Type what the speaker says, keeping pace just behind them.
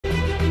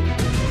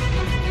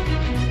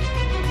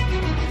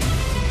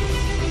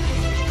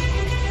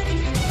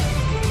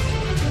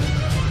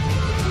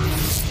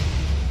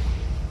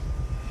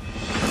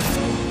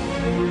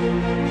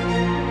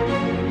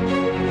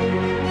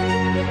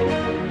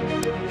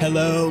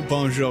Hello,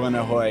 bonjour and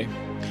ahoy.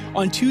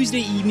 On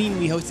Tuesday evening,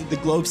 we hosted the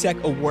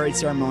GLOBSEC award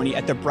ceremony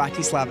at the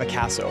Bratislava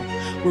Castle,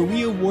 where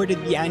we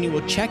awarded the annual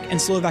Czech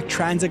and Slovak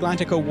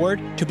Transatlantic Award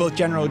to both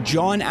General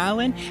John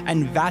Allen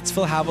and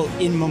Václav Havel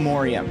in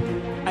memoriam.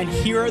 And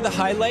here are the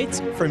highlights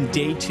from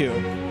day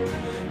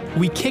 2.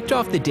 We kicked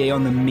off the day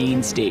on the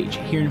main stage,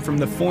 hearing from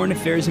the Foreign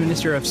Affairs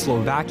Minister of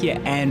Slovakia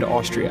and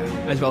Austria,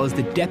 as well as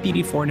the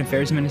Deputy Foreign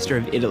Affairs Minister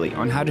of Italy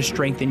on how to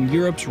strengthen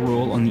Europe's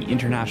role on the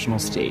international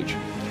stage.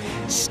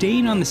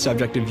 Staying on the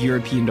subject of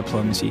European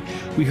diplomacy,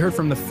 we heard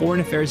from the Foreign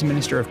Affairs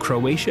Minister of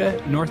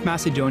Croatia, North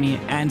Macedonia,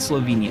 and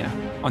Slovenia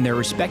on their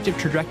respective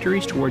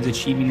trajectories towards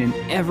achieving an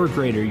ever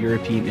greater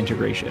European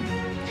integration.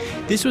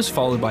 This was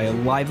followed by a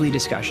lively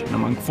discussion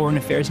among foreign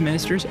affairs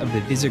ministers of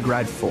the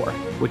Visegrad Four,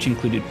 which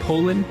included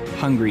Poland,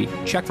 Hungary,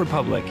 Czech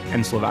Republic,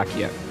 and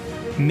Slovakia.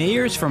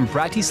 Mayors from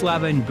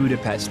Bratislava and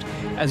Budapest,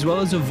 as well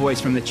as a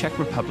voice from the Czech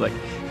Republic,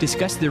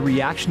 discussed the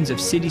reactions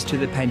of cities to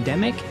the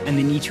pandemic and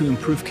the need to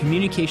improve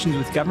communications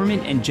with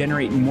government and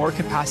generate more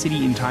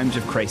capacity in times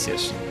of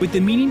crisis. With the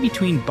meeting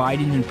between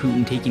Biden and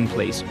Putin taking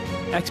place,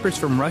 experts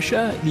from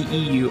Russia, the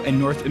EU, and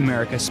North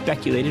America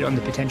speculated on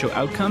the potential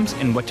outcomes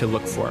and what to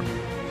look for.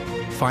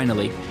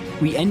 Finally,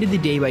 we ended the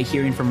day by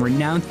hearing from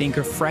renowned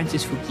thinker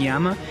Francis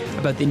Fukuyama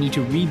about the need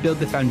to rebuild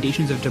the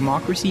foundations of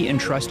democracy and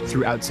trust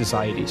throughout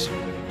societies.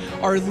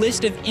 Our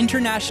list of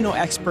international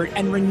expert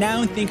and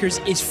renowned thinkers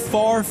is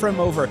far from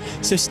over,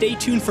 so stay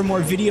tuned for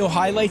more video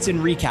highlights and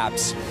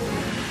recaps.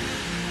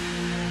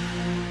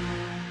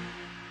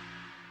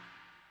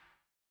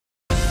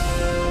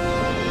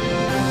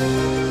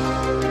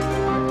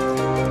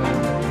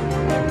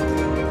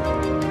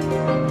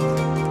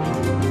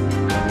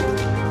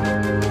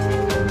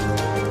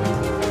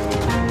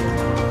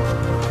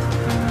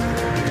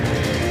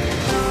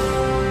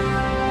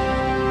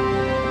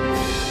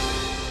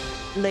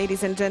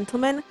 Ladies and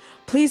gentlemen,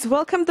 please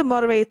welcome the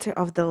moderator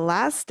of the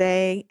last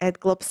day at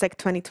GLOBSEC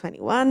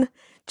 2021,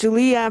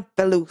 Julia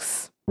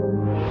Belluz.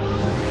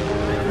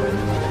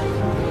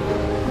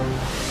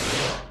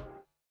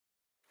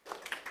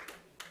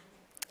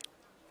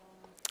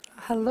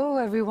 Hello,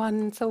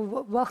 everyone. So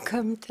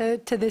welcome to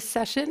this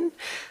session,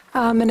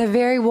 and a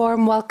very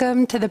warm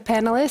welcome to the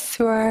panelists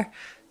who are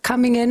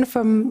coming in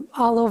from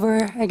all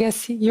over, I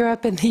guess,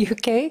 Europe and the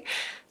UK.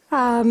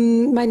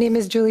 My name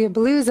is Julia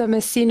Belluz. I'm a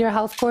senior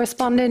health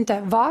correspondent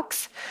at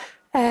Vox,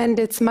 and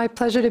it's my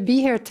pleasure to be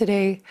here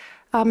today.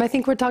 I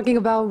think we're talking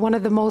about one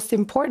of the most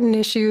important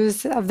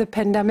issues of the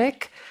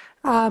pandemic,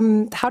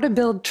 how to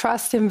build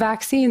trust in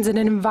vaccines in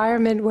an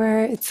environment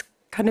where it's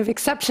kind of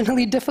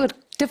exceptionally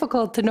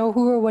difficult to know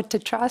who or what to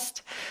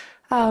trust.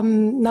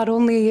 Not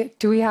only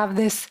do we have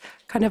this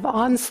kind of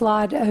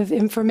onslaught of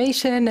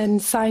information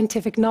and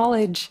scientific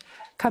knowledge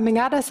coming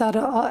at us at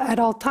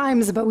all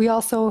times, but we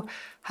also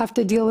have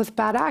to deal with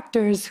bad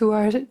actors who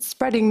are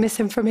spreading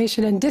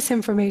misinformation and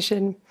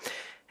disinformation.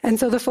 And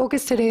so the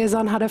focus today is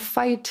on how to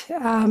fight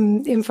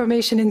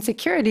information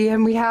insecurity,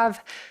 and we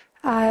have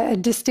a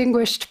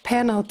distinguished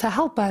panel to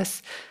help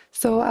us.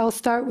 So I'll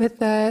start with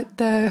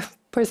the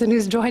person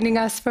who's joining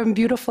us from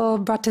beautiful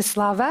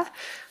Bratislava.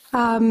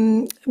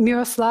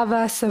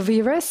 Miroslava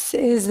Sawiris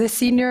is the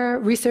Senior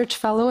Research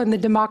Fellow in the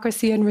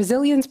Democracy and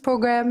Resilience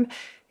Program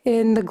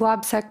in the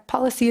GLOBSEC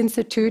Policy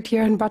Institute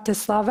here in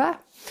Bratislava.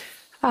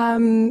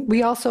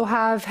 We also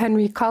have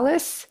Henry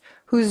Collis,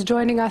 who's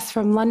joining us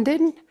from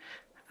London.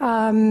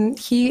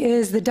 He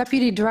is the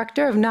Deputy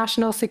Director of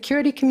National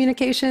Security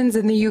Communications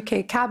in the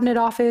UK Cabinet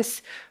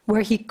Office,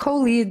 where he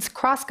co-leads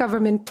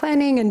cross-government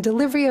planning and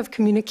delivery of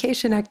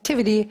communication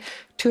activity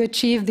to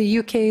achieve the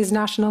UK's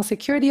national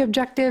security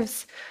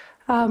objectives.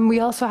 We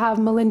also have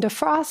Melinda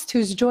Frost,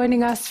 who's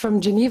joining us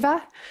from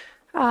Geneva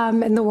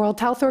and the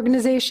World Health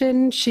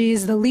Organization.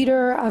 She's the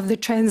leader of the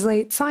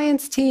Translate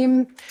Science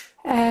team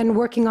and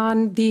working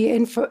on the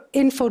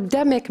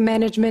Infodemic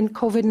management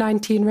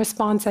COVID-19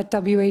 response at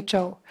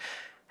WHO.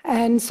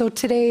 And so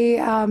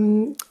today,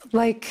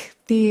 like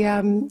the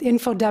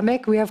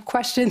Infodemic, we have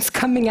questions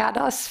coming at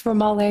us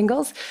from all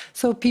angles.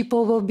 So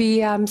people will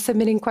be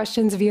submitting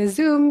questions via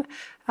Zoom,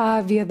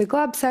 via the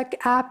GLOBSEC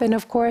app, and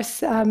of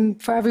course,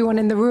 for everyone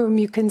in the room,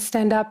 you can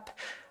stand up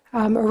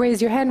or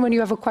raise your hand when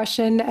you have a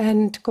question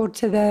and go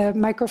to the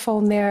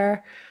microphone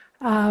there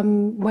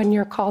when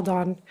you're called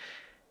on.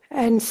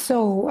 And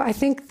so I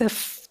think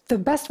the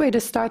best way to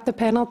start the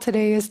panel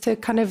today is to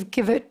kind of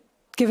give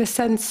a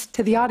sense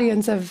to the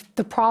audience of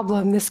the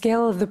problem, the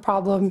scale of the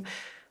problem.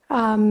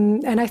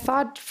 And I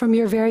thought from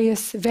your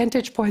various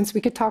vantage points,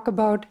 we could talk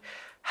about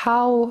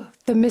how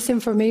the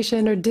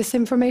misinformation or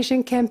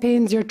disinformation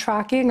campaigns you're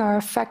tracking are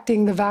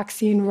affecting the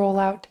vaccine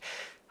rollout.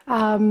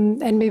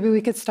 And maybe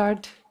we could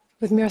start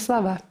with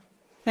Miroslava.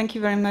 Thank you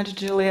very much,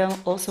 Julia,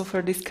 also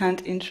for this kind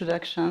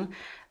introduction.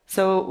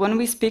 So when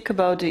we speak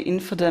about the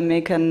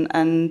infodemic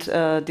and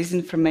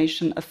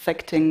disinformation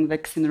affecting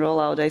vaccine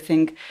rollout, I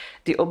think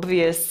the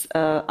obvious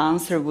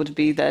answer would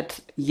be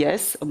that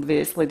yes,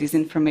 obviously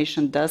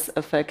disinformation does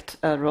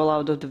affect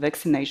rollout of the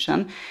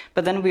vaccination,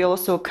 but then we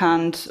also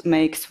can't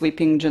make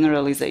sweeping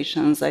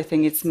generalizations. I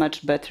think it's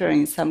much better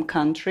in some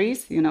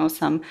countries,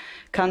 some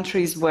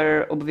countries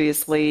where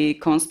obviously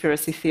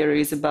conspiracy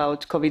theories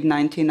about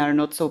COVID-19 are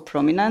not so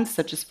prominent,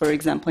 such as, for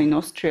example, in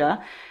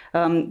Austria.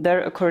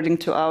 There, according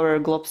to our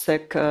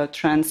GLOBSEC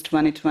Trends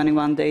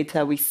 2021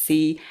 data, we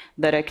see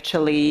that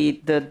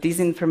actually the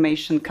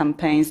disinformation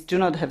campaigns do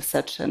not have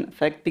such an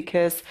effect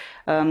because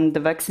the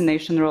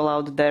vaccination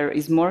rollout there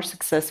is more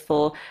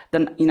successful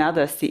than in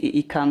other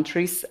CEE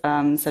countries,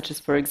 such as,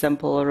 for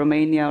example,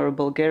 Romania or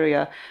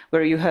Bulgaria,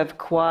 where you have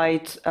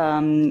quite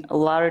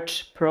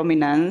large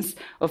prominence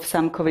of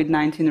some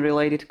COVID-19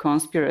 related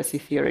conspiracy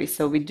theories.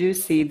 So we do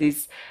see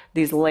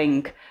this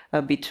link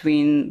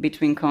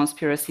between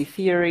conspiracy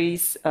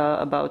theories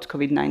about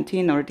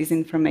COVID-19 or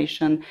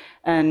disinformation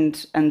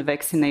and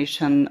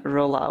vaccination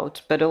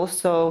rollout. But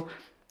also,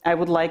 I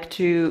would like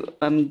to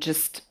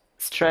just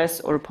stress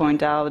or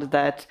point out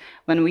that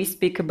when we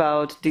speak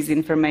about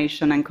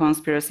disinformation and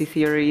conspiracy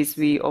theories,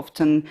 we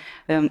often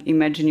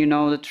imagine,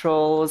 the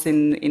trolls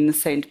in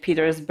St.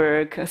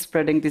 Petersburg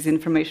spreading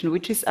disinformation,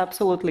 which is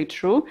absolutely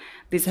true.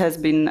 This has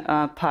been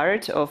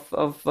part of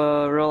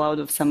rollout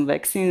of some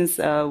vaccines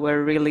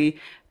where really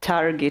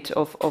target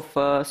of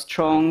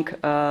strong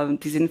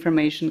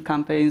disinformation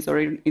campaigns or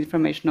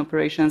information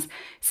operations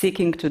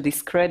seeking to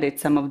discredit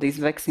some of these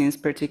vaccines,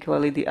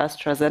 particularly the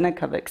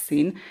AstraZeneca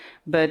vaccine.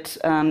 But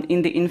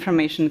in the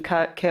information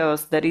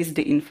chaos that is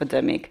the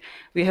infodemic,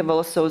 we have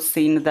also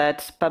seen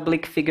that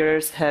public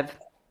figures have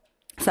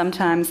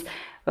sometimes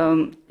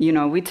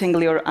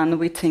wittingly or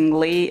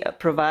unwittingly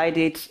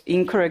provided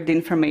incorrect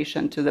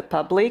information to the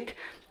public.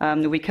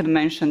 We can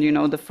mention,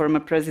 the former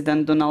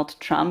President Donald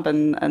Trump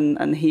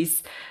and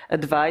his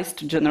advice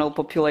to general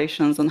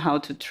populations on how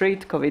to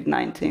treat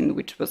COVID-19,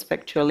 which was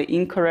factually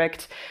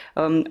incorrect,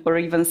 or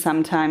even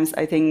sometimes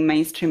I think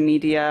mainstream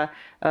media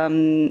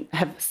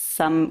have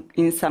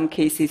in some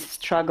cases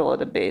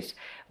struggled a bit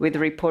with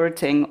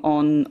reporting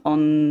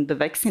on the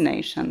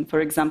vaccination. For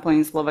example,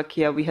 in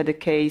Slovakia, we had a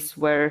case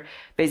where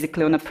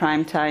basically on a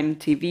primetime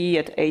TV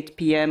at 8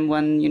 p.m.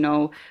 when,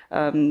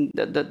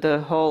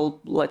 the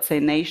whole, let's say,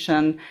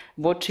 nation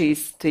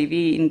watches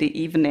TV in the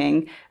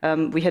evening,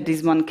 we had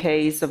this one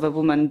case of a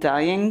woman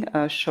dying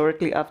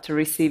shortly after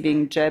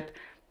receiving jab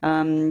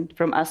from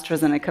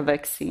AstraZeneca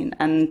vaccine.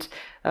 And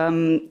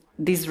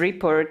this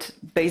report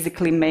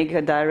basically made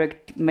a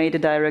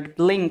direct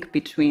link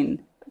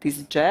between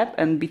this jab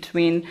and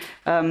between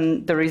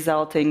the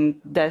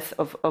resulting death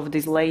of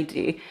this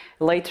lady.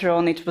 Later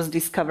on, it was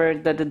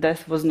discovered that the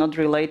death was not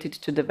related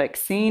to the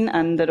vaccine,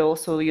 and that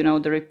also,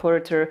 the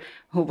reporter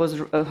who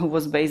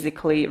was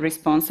basically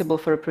responsible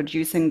for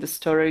producing the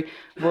story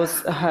was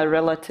her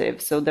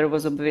relative. So there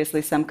was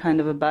obviously some kind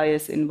of a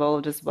bias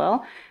involved as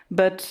well.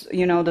 But,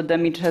 the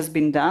damage has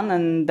been done.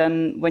 And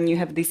then when you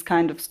have these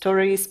kind of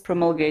stories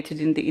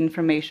promulgated in the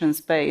information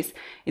space,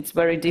 it's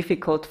very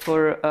difficult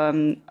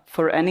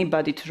for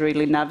anybody to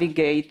really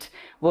navigate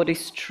what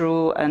is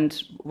true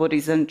and what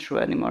isn't true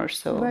anymore.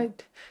 So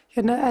right.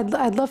 And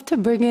I'd love to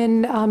bring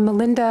in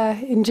Melinda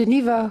in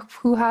Geneva,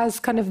 who has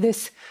kind of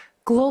this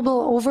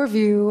global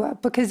overview,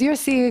 because you're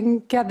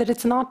seeing, that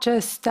it's not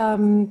just,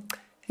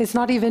 it's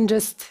not even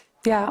just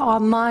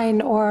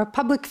online or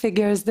public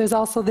figures. There's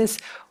also this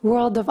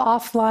world of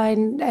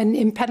offline and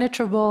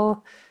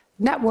impenetrable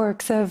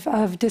networks of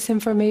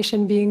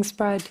disinformation being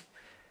spread.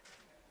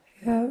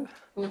 Yeah.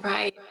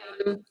 Right.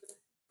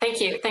 Thank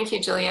you,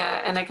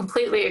 Julia. And I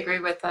completely agree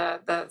with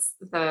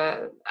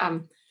the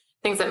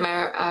things that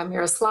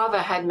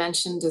Miroslava had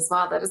mentioned as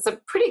well, that it's a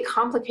pretty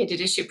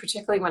complicated issue,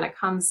 particularly when it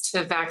comes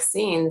to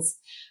vaccines.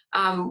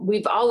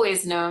 We've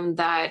always known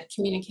that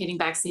communicating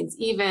vaccines,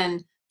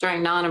 even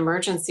during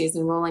non-emergencies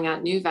and rolling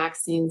out new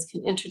vaccines,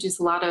 can introduce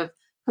a lot of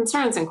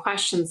concerns and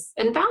questions,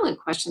 and valid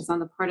questions on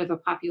the part of a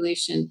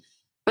population.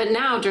 But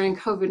now during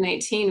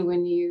COVID-19,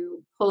 when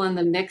you pull in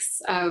the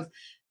mix of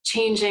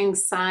changing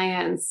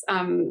science,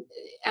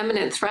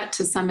 imminent threat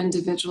to some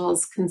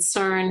individuals,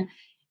 concern,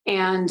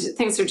 and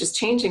things are just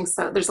changing,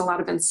 so there's a lot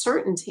of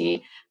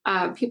uncertainty,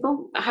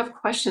 people have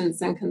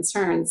questions and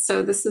concerns.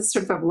 So this is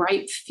sort of a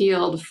ripe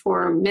field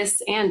for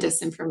mis and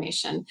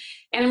disinformation.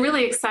 And I'm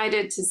really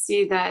excited to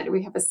see that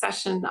we have a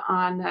session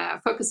on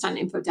focused on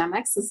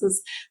infodemics. This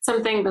is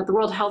something that the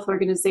World Health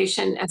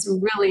Organization has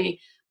really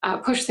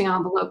pushed the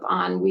envelope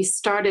on. We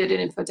started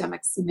an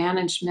infodemics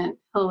management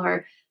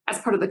pillar as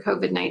part of the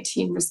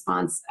COVID-19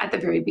 response at the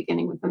very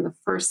beginning, within the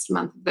first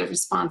month of the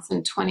response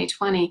in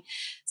 2020.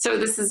 So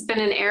this has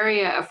been an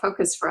area of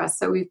focus for us.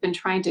 So we've been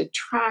trying to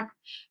track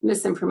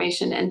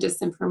misinformation and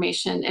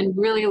disinformation and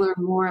really learn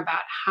more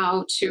about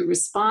how to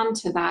respond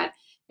to that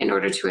in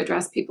order to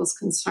address people's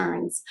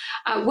concerns.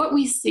 What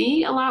we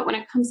see a lot when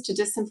it comes to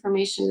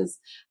disinformation is,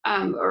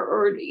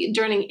 or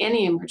during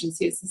any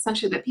emergency, is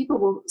essentially that people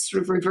will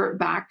sort of revert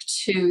back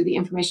to the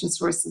information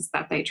sources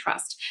that they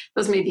trust.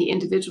 Those may be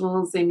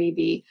individuals, they may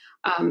be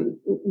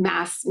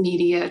mass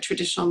media,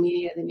 traditional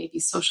media, they may be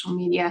social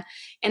media.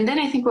 And then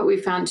I think what we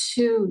found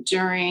too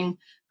during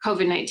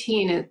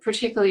COVID-19,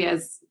 particularly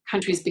as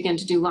countries began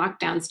to do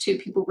lockdowns too,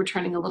 people were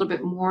turning a little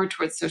bit more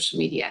towards social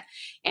media.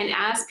 And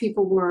as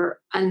people were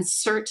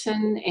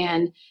uncertain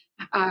and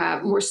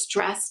more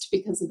stressed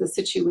because of the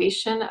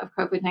situation of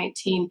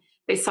COVID-19,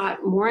 they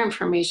sought more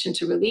information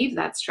to relieve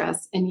that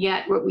stress. And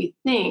yet what we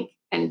think,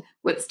 and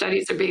what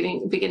studies are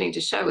beginning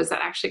to show, is that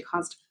actually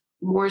caused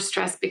more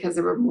stress because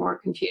there were more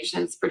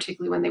confusions,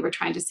 particularly when they were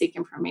trying to seek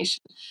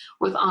information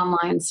with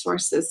online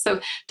sources. So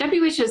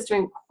WHO is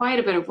doing quite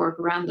a bit of work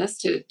around this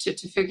to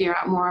figure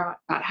out more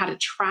about how to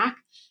track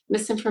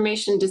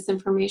misinformation,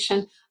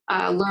 disinformation,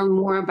 learn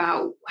more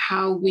about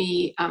how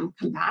we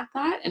combat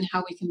that and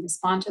how we can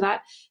respond to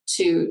that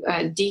to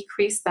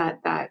decrease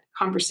that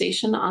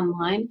conversation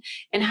online,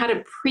 and how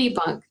to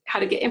pre-bunk, how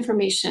to get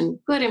information,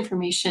 good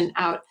information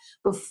out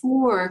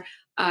before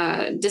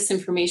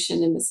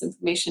disinformation and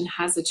misinformation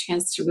has a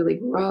chance to really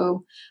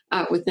grow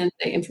within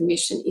the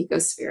information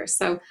ecosphere.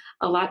 So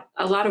a lot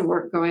of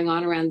work going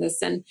on around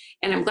this, and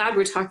I'm glad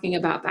we're talking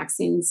about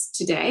vaccines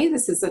today.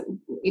 This is the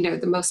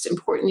most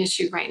important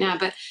issue right now.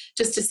 But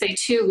just to say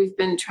too, we've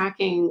been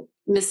tracking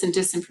mis and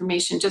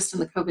disinformation just in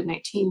the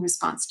COVID-19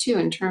 response too,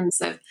 in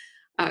terms of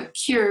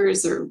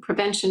cures or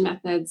prevention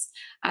methods.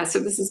 So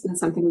this has been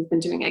something we've been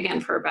doing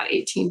again for about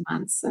 18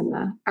 months, and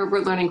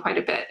we're learning quite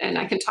a bit. And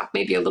I can talk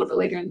maybe a little bit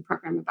later in the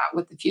program about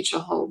what the future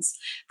holds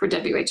for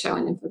WHO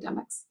and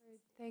Infodemics.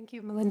 Thank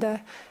you,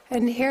 Melinda.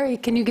 And Harry,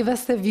 can you give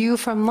us the view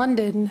from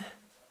London?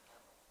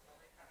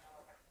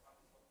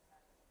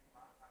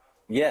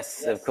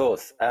 Yes, of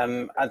course.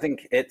 I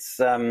think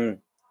it's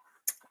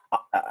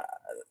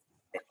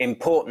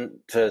important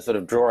to sort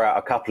of draw out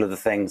a couple of the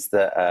things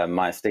that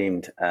my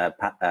esteemed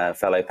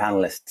fellow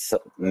panelists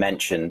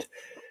mentioned.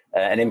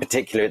 And in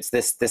particular, it's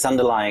this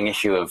underlying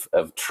issue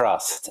of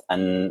trust.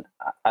 And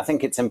I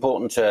think it's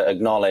important to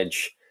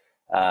acknowledge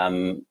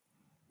that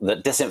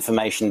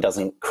disinformation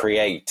doesn't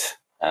create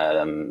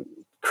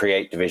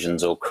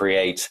divisions or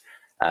create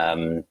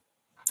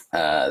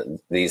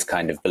these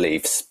kind of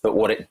beliefs. But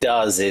what it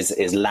does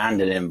is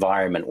land in an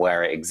environment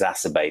where it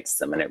exacerbates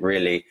them, and it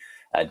really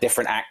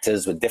different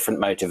actors with different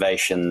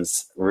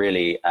motivations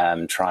really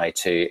try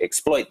to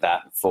exploit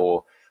that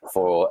for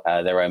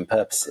their own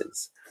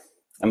purposes.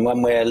 And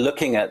when we're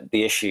looking at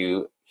the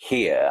issue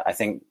here, I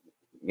think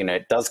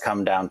it does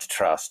come down to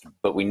trust,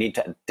 but we need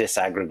to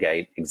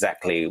disaggregate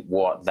exactly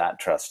what that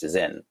trust is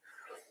in.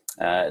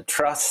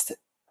 Trust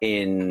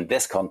in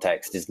this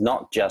context is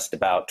not just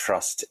about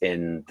trust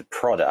in the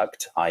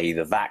product, i.e.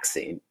 the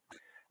vaccine,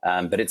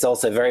 but it's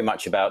also very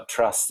much about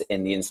trust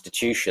in the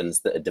institutions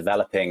that are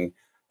developing,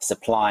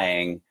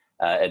 supplying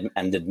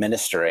and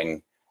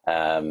administering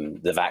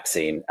the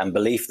vaccine, and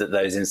belief that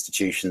those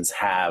institutions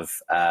have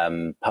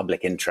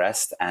public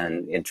interest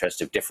and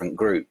interest of different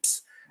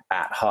groups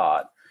at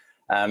heart.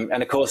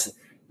 And of course,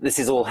 this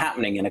is all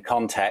happening in a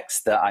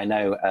context that I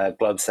know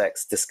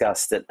GLOBSEC's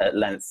discussed at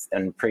length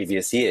in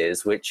previous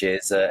years, which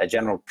is a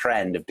general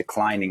trend of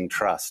declining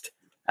trust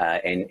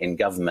in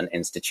government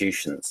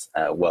institutions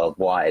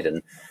worldwide.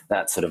 And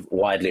that's sort of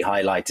widely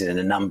highlighted in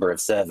a number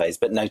of surveys,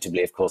 but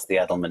notably, of course, the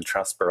Edelman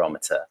Trust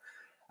Barometer.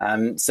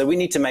 So we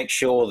need to make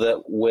sure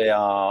that we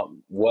are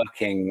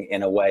working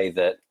in a way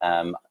that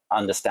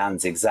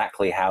understands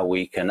exactly how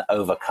we can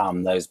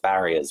overcome those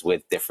barriers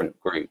with different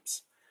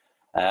groups.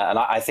 And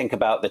I think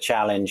about the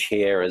challenge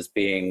here as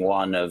being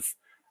one of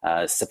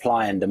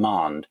supply and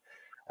demand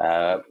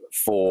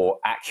for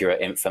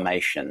accurate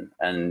information.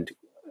 And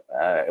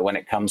when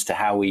it comes to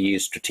how we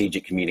use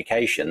strategic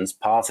communications,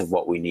 part of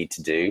what we need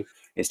to do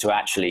is to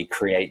actually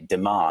create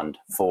demand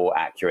for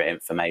accurate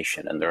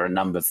information. And there are a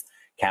number of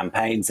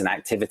campaigns and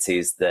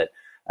activities that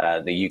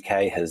the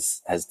UK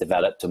has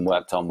developed and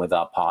worked on with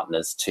our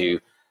partners to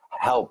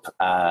help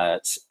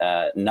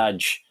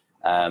nudge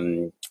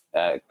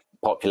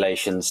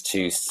populations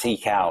to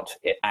seek out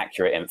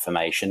accurate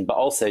information, but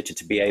also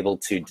to be able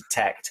to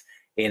detect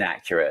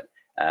inaccurate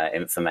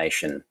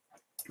information.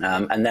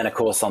 And then, of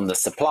course, on the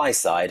supply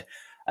side,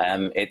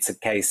 it's a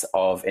case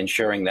of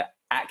ensuring that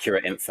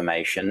accurate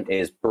information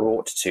is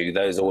brought to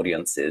those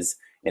audiences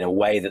in a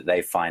way that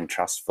they find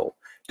trustful.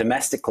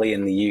 Domestically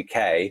in the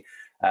UK,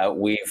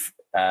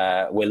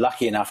 we're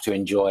lucky enough to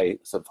enjoy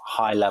sort of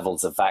high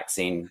levels of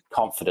vaccine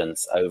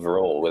confidence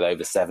overall, with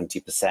over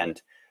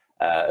 70%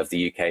 of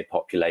the UK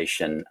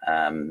population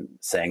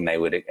saying they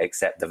would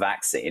accept the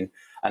vaccine.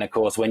 And of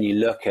course, when you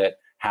look at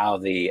how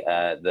the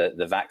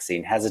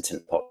vaccine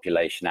hesitant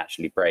population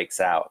actually breaks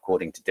out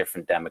according to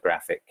different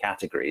demographic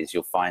categories,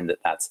 you'll find that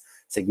that's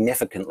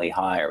significantly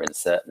higher in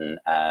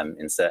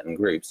certain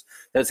groups.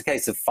 So it's a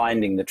case of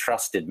finding the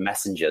trusted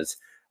messengers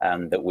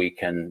that we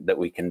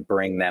can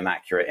bring them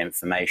accurate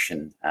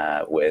information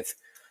with.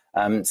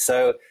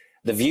 So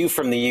The view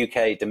from the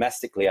UK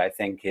domestically, I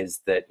think, is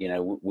that, you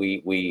know,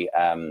 we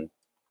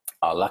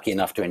are lucky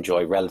enough to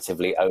enjoy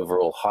relatively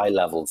overall high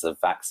levels of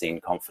vaccine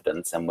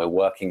confidence, and we're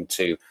working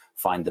to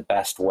find the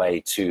best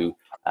way to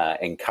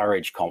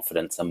encourage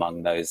confidence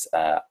among those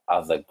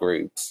other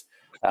groups,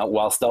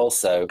 whilst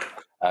also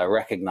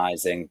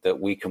recognizing that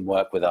we can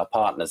work with our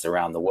partners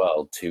around the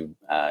world to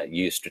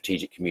use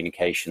strategic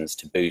communications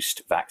to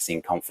boost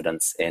vaccine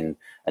confidence in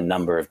a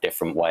number of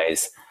different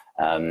ways,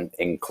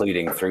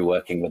 including through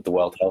working with the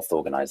World Health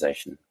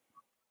Organization.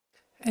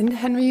 And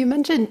Henry, you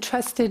mentioned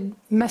trusted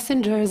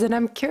messengers, and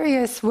I'm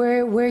curious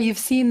where you've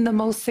seen the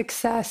most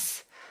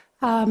success.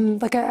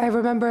 Like I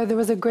remember there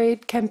was a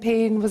great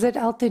campaign, was it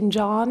Elton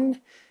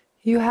John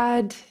you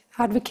had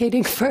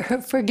advocating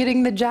for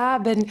getting the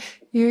jab, and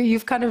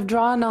you've kind of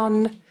drawn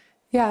on,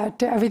 to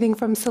everything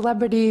from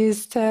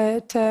celebrities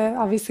to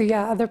obviously,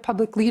 other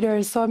public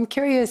leaders. So I'm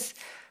curious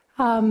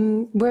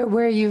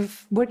what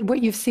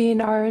you've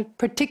seen are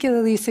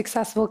particularly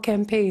successful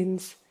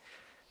campaigns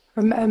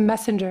or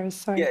messengers.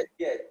 Sorry.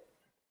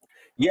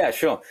 Yeah,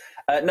 sure.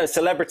 No,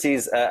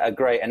 celebrities are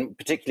great, and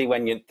particularly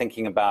when you're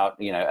thinking about,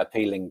 you know,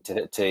 appealing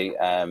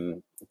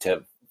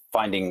to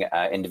finding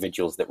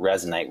individuals that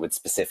resonate with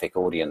specific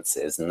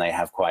audiences, and they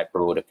have quite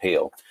broad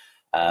appeal.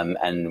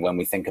 And when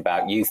we think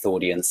about youth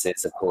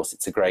audiences, of course,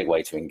 it's a great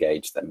way to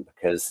engage them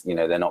because, you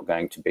know, they're not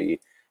going to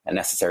be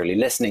necessarily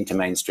listening to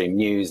mainstream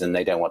news, and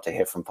they don't want to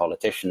hear from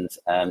politicians.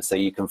 So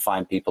you can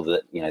find people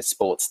that, you know,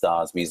 sports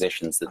stars,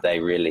 musicians that they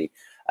really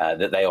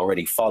that they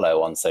already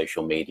follow on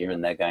social media,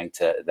 and they're going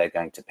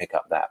to pick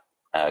up that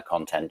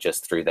content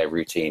just through their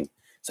routine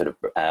sort of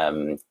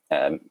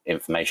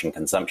information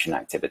consumption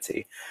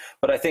activity.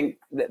 But I think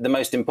the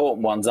most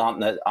important ones aren't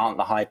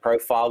the high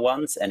profile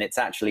ones, and it's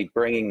actually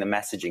bringing the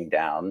messaging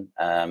down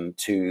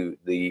to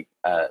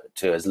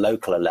as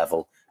local a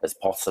level as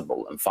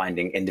possible, and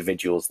finding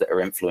individuals that are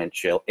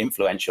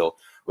influential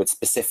with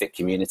specific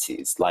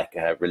communities, like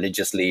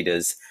religious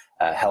leaders,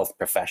 health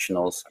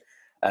professionals.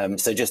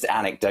 So just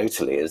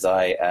anecdotally, as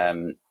I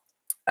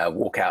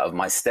walk out of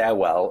my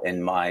stairwell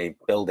in my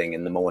building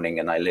in the morning,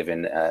 and I live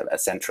in a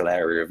central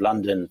area of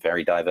London,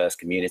 very diverse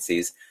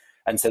communities.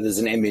 And so there's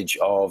an image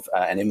of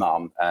an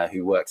imam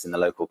who works in the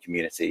local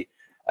community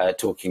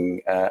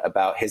talking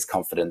about his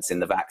confidence in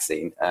the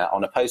vaccine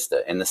on a poster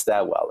in the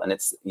stairwell. And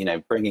it's, you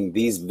know, bringing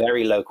these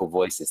very local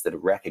voices that are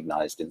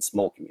recognized in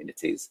small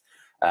communities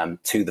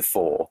to the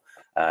fore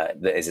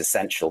that is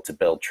essential to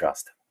build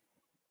trust.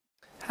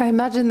 I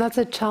imagine that's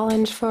a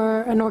challenge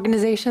for an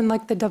organization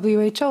like the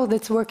WHO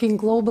that's working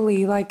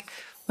globally. Like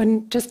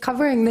when just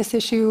covering this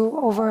issue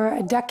over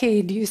a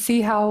decade, you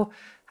see how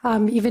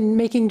even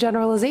making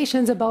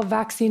generalizations about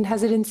vaccine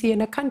hesitancy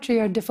in a country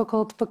are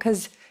difficult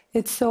because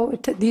it's so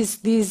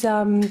these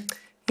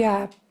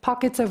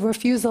pockets of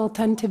refusal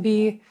tend to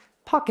be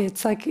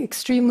pockets like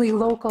extremely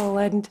local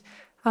and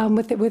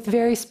with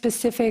very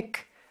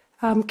specific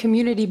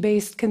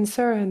community-based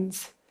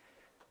concerns.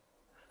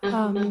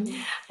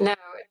 No.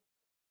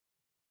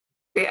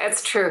 Yeah,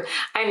 it's true.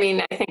 I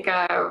mean, I think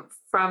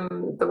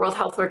from the World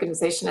Health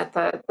Organization at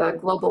the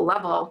global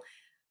level,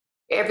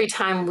 every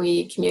time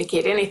we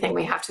communicate anything,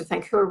 we have to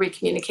think, who are we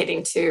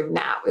communicating to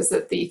now? Is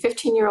it the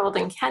 15-year-old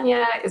in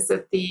Kenya? Is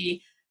it the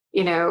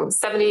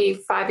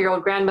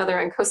 75-year-old grandmother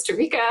in Costa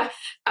Rica?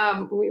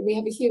 We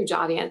have a huge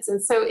audience.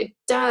 And so it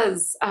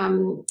does,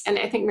 and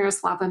I think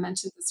Miroslava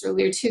mentioned this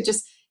earlier too,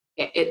 just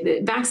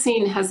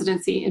vaccine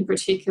hesitancy in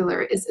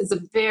particular is a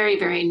very,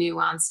 very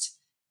nuanced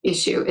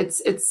issue.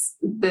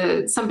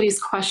 Somebody's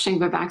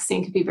questioning of a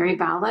vaccine could be very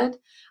valid.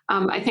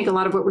 I think a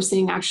lot of what we're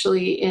seeing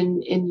actually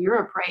in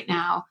Europe right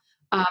now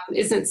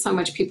isn't so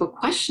much people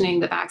questioning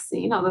the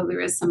vaccine, although there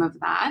is some of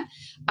that.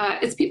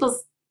 It's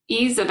people's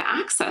ease of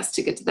access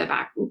to get to the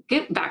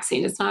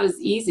vaccine. It's not as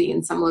easy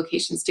in some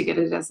locations to get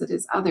it as it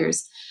is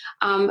others.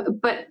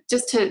 But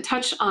just to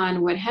touch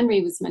on what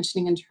Henry was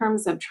mentioning in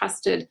terms of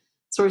trusted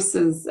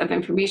sources of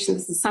information,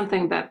 this is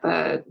something that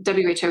the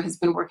WHO has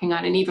been working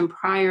on. And even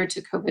prior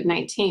to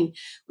COVID-19,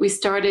 we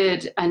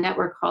started a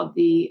network called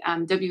the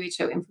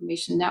WHO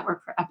Information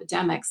Network for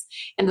Epidemics.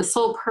 And the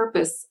sole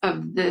purpose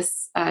of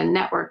this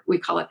network, we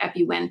call it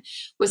EpiWin,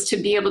 was to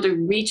be able to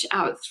reach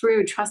out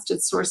through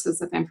trusted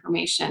sources of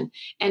information.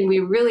 And we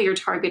really are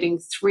targeting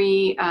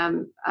three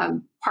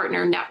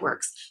partner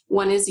networks.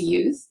 One is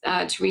youth,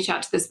 to reach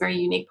out to this very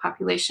unique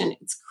population.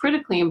 It's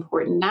critically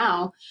important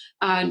now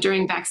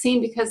during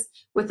vaccine, because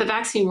with the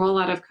vaccine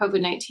rollout of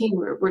COVID-19,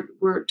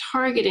 we're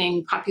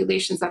targeting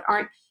populations that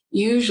aren't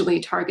usually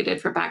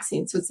targeted for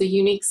vaccines. So it's a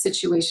unique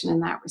situation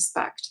in that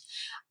respect.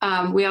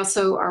 We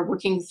also are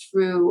working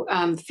through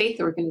faith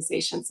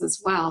organizations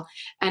as well,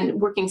 and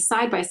working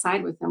side by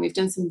side with them. We've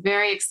done some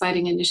very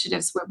exciting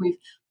initiatives where we've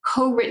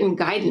co-written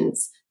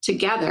guidance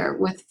together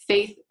with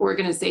faith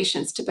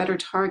organizations to better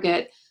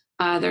target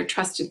their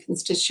trusted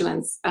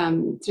constituents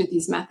through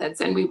these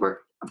methods. And we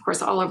work, of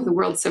course, all over the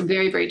world, so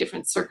very, very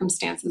different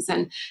circumstances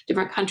and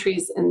different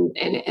countries and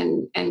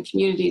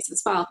communities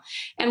as well.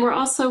 And we're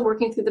also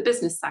working through the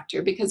business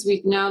sector, because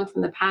we've known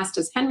from the past,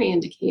 as Henry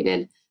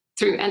indicated,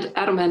 through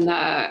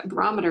Edelman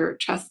barometer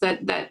trust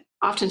that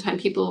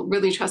oftentimes people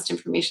really trust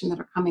information that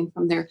are coming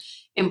from their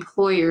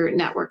employer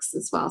networks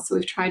as well. So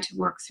we've tried to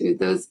work through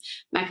those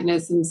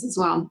mechanisms as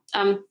well.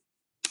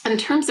 In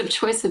terms of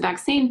choice of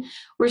vaccine,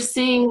 we're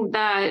seeing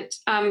that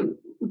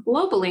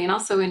globally and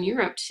also in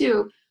Europe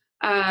too,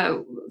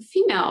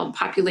 female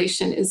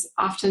population is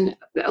often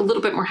a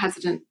little bit more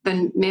hesitant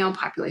than male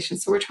population.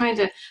 So we're trying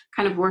to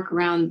kind of work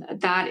around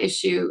that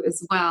issue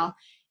as well.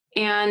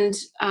 And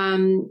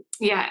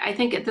yeah, I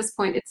think at this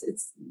point,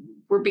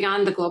 we're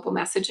beyond the global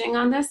messaging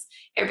on this.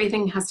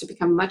 Everything has to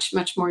become much,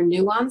 much more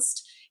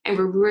nuanced. And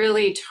we're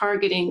really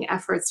targeting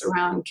efforts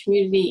around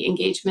community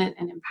engagement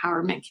and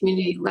empowerment,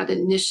 community-led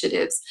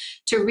initiatives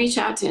to reach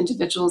out to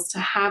individuals, to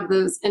have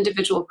those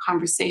individual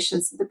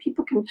conversations so that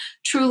people can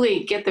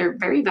truly get their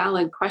very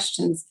valid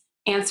questions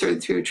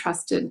answered through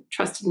trusted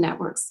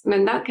networks. I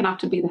mean, that can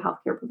often be the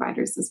healthcare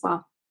providers as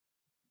well.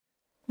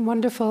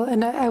 Wonderful.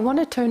 And I want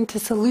to turn to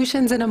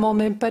solutions in a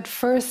moment, but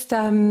first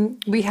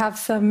we have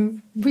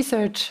some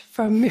research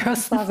from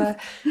Miroslava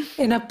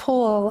in a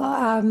poll.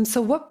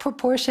 So what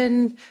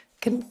proportion,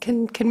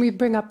 can we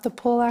bring up the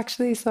poll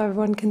actually so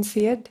everyone can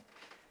see it?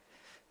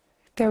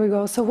 There we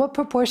go. So what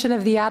proportion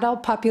of the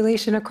adult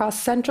population across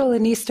Central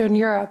and Eastern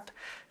Europe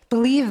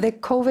believe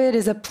that COVID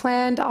is a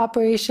planned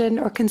operation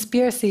or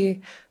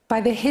conspiracy by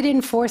the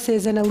hidden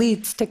forces and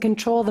elites to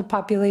control the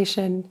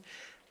population?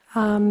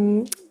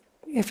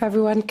 If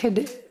everyone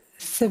could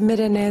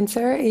submit an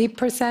answer,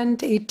 8%,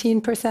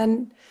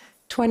 18%,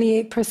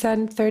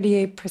 28%,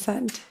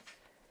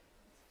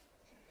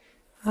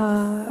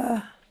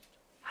 38%.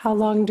 How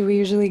long do we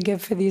usually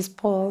give for these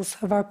polls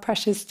of our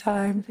precious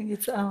time? I think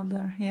it's out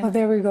there, yeah. Oh,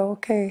 there we go,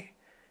 okay.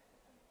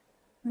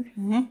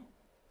 Okay,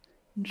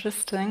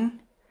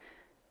 interesting.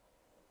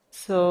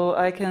 So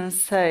I can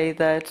say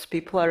that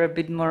people are a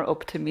bit more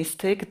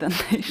optimistic than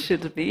they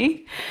should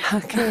be.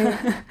 Okay.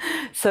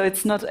 So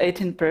it's not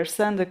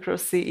 18%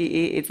 across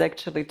CEE, it's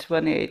actually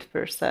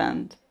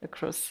 28%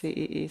 across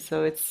CEE.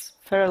 So it's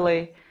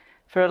fairly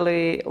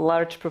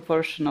large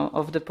proportion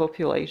of the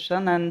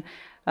population. And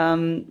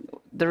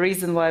the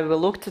reason why we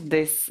looked at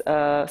this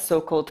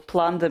so-called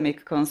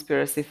pandemic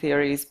conspiracy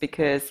theory is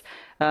because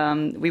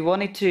we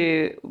wanted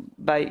to,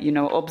 by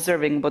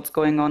observing what's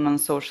going on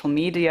social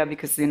media,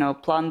 because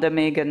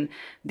pandemic and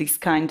this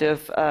kind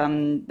of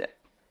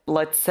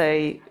let's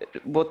say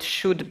what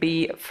should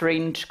be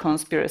fringe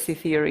conspiracy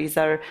theories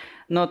are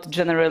not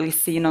generally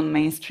seen on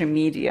mainstream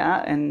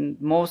media in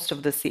most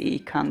of the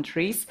CE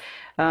countries.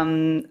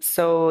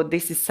 So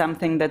this is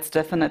something that's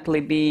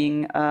definitely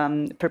being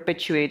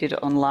perpetuated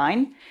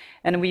online.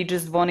 And we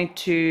just wanted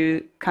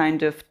to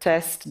kind of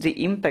test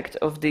the impact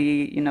of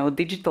the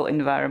digital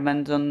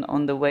environment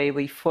on the way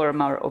we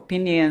form our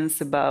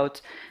opinions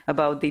about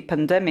the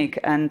pandemic.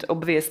 And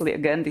obviously,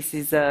 again, this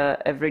is an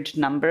average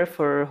number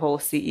for whole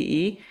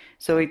CEE.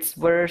 So it's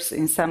worse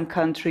in some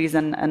countries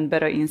and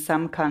better in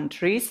some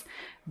countries.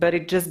 But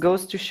it just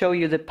goes to show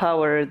you the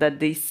power that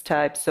these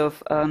types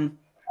of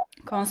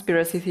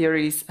conspiracy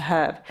theories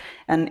have.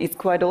 And it's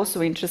quite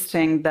also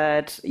interesting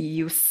that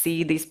you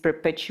see this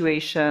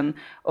perpetuation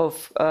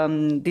of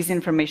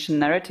disinformation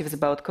narratives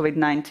about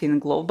COVID-19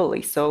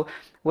 globally. So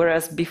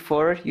whereas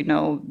before,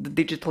 the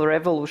digital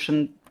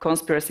revolution,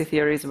 conspiracy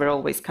theories were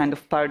always kind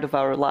of part of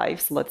our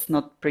lives. Let's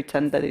not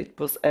pretend that it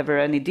was ever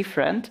any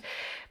different.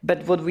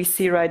 But what we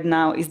see right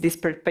now is this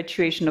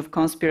perpetuation of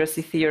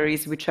conspiracy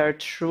theories, which are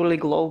truly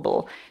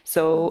global.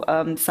 So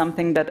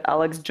something that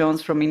Alex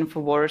Jones from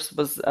Infowars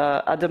was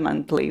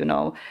adamantly,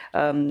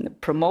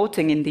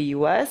 promoting in the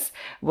US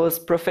was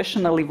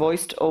professionally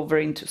voiced over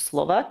into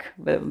Slovak,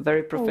 a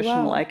very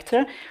professional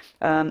actor.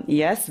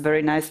 Yes,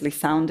 very nicely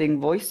sounding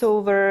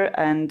voiceover,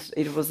 and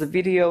it was a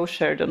video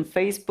shared on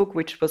Facebook,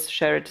 which was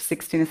shared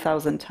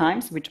 16,000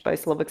 times, which by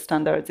Slovak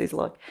standards is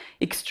like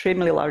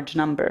extremely large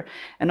number.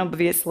 And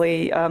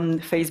obviously,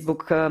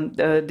 Facebook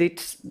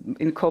did,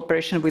 in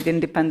cooperation with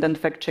independent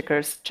fact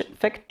checkers,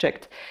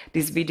 fact-checked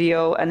this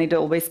video, and it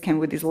always came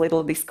with this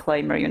little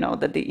disclaimer,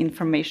 that the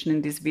information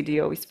in this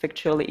video is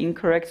factually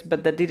incorrect,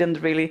 but that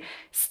didn't really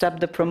stop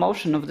the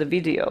promotion of the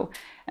video.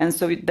 And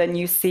so then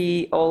you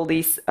see all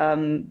these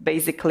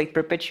basically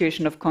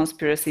perpetuation of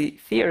conspiracy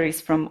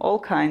theories from all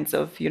kinds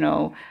of,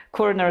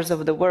 corners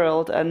of the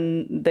world,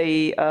 and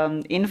they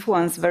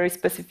influence very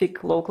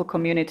specific local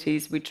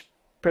communities, which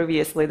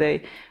previously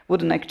they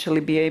wouldn't actually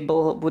be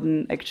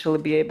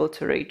able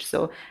to reach.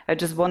 So I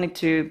just wanted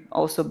to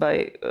also,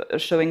 by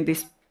showing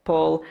this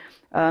poll,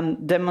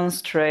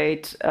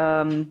 demonstrate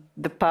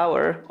the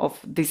power of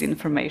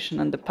disinformation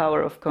and the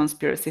power of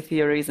conspiracy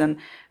theories, and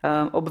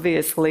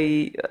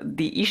obviously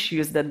the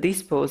issues that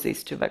this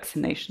poses to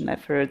vaccination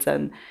efforts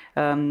and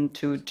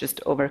to just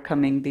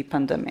overcoming the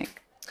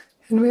pandemic.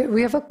 And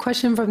we have a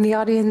question from the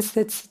audience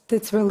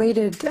that's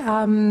related.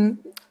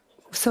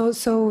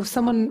 So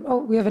someone,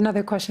 we have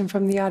another question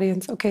from the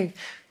audience. Okay.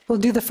 We'll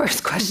do the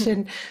first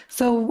question.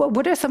 So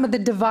what are some of the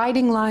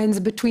dividing lines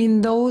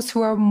between those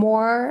who are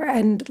more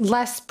and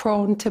less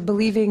prone to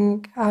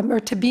believing or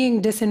to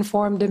being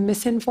disinformed and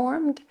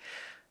misinformed?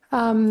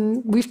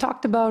 We've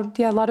talked about,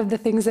 a lot of the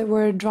things that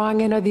we're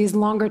drawing in are these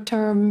longer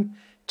term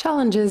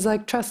challenges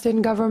like trust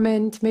in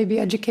government, maybe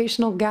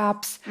educational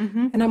gaps.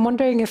 And I'm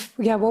wondering if,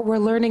 what we're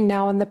learning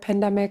now in the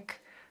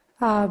pandemic,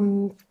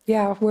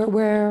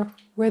 where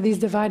these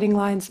dividing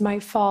lines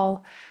might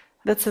fall.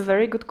 That's a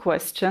very good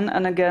question.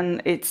 And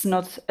again, it's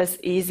not as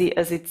easy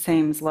as it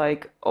seems.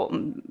 Like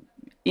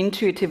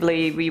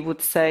intuitively, we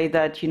would say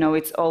that,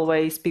 it's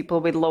always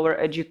people with lower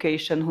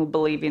education who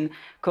believe in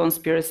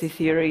conspiracy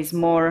theories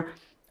more,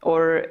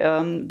 or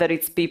that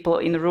it's people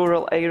in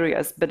rural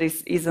areas, but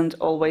this isn't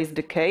always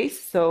the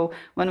case. So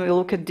when we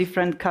look at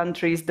different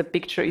countries, the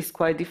picture is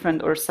quite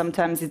different, or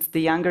sometimes it's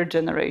the younger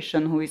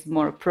generation who is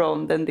more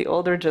prone than the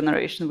older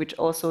generation, which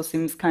also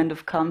seems kind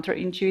of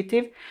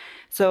counterintuitive.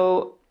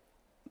 So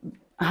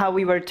how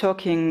we were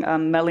talking,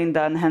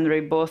 Melinda and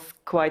Henry both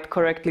quite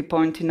correctly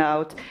pointing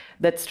out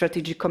that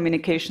strategic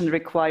communication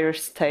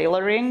requires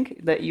tailoring,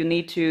 that you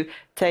need to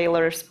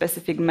tailor a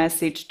specific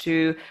message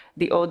to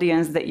the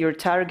audience that you're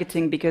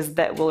targeting, because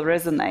that will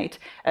resonate.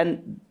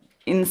 And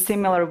in a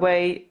similar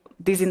way,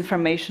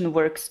 disinformation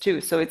works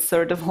too. So it's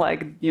sort of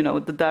like,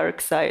 the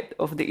dark side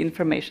of the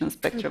information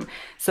spectrum.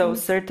 So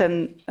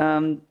certain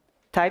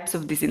types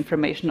of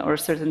disinformation or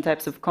certain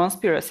types of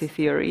conspiracy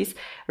theories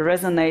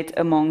resonate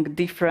among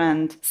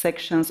different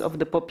sections of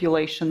the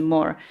population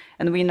more.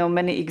 And we know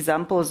many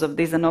examples of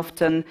this, and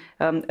often,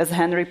 as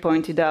Henry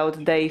pointed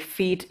out, they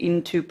feed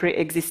into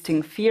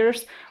pre-existing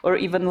fears or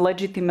even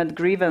legitimate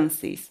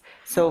grievances.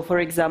 So, for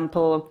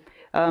example,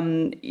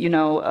 the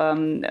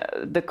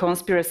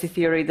conspiracy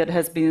theory that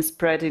has been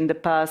spread in the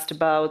past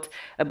about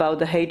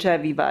the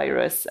HIV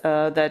virus,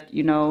 that,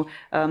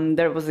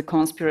 there was a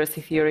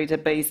conspiracy theory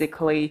that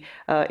basically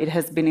it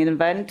has been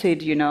invented,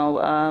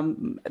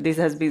 this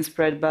has been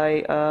spread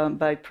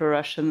by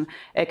pro-Russian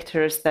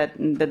actors that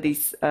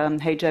this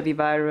HIV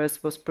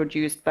virus was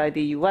produced by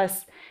the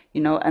US.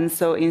 And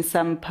so in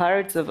some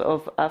parts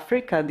of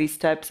Africa, these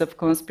types of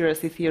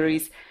conspiracy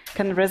theories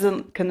can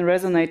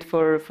resonate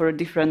for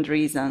different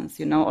reasons,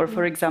 or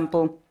for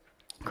example,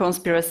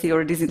 conspiracy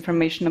or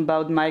disinformation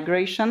about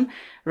migration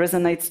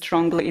resonates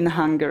strongly in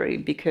Hungary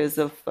because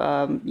of,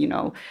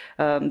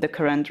 the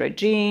current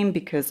regime,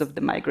 because of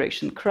the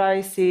migration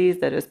crisis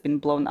that has been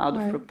blown out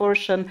of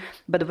proportion.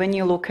 But when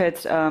you look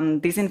at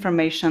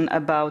disinformation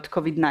about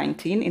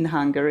COVID-19 in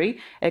Hungary,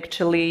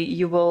 actually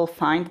you will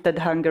find that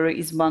Hungary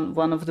is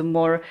one of the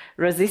more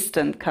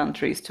resistant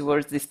countries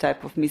towards this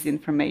type of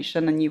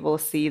misinformation. And you will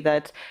see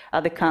that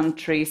other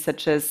countries,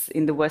 such as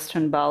in the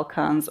Western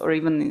Balkans or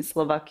even in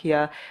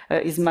Slovakia,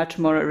 is much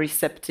more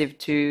receptive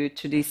to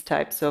these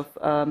types of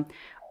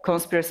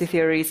conspiracy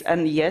theories.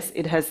 And yes,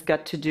 it has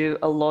got to do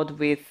a lot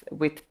with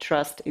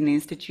trust in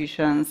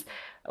institutions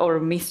or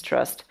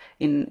mistrust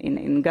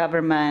in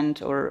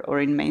government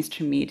or in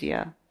mainstream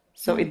media.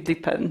 So it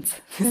depends.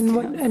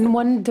 And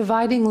one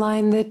dividing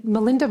line that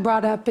Melinda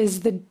brought up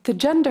is the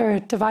gender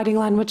dividing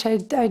line, which I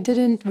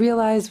didn't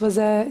realize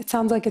it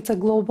sounds like it's a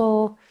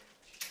global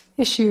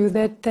issue,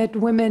 that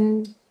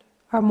women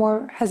are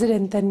more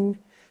hesitant than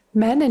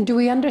men. And do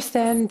we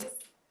understand...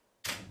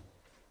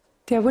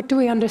 what do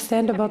we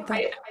understand about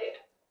that?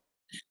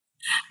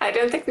 I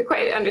don't think we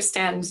quite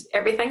understand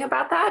everything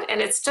about that.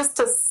 And it's just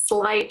a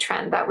slight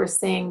trend that we're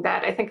seeing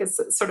that I think is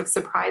sort of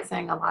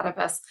surprising a lot of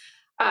us.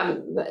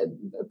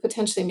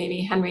 Potentially,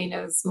 maybe Henry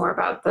knows more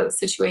about the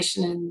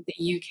situation in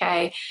the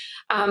UK.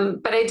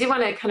 But I do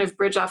want to kind of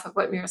bridge off of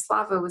what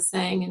Miroslava was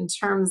saying in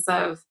terms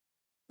of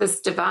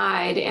this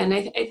divide. And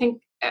I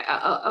think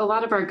a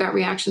lot of our gut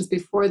reactions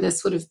before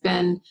this would have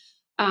been,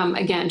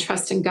 again,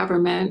 trust in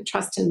government,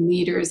 trust in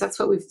leaders. That's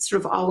what we've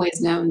sort of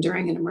always known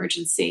during an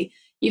emergency.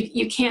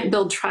 You can't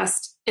build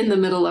trust in the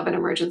middle of an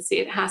emergency.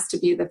 It has to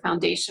be the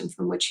foundation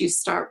from which you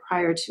start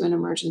prior to an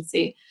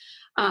emergency.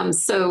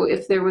 So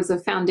if there was a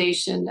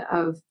foundation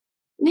of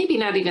maybe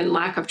not even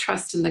lack of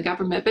trust in the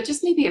government, but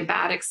just maybe a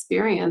bad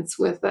experience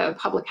with the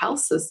public health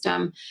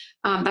system,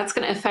 that's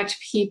going to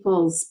affect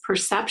people's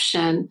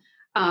perception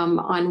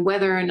on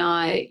whether or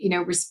not,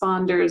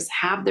 responders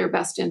have their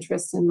best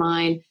interests in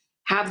mind,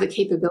 have the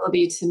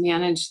capability to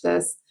manage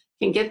this,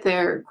 can get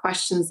their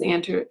questions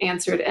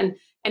answered,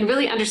 and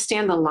really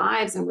understand the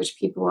lives in which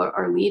people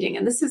are leading.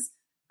 And this is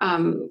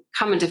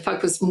come into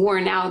focus more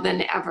now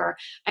than ever.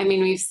 I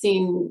mean, we've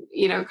seen,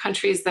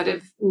 countries that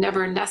have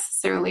never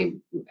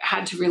necessarily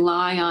had to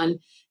rely on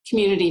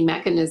community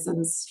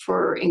mechanisms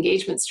for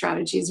engagement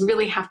strategies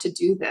really have to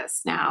do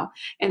this now.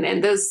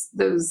 And those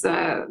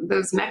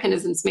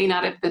mechanisms may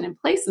not have been in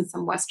place in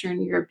some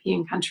Western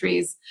European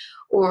countries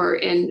or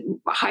in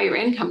higher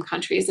income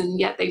countries, and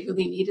yet they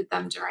really needed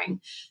them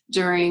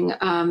during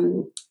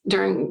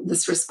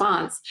this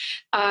response.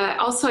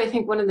 Also, I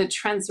think one of the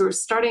trends we're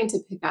starting to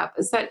pick up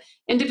is that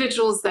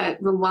individuals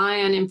that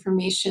rely on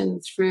information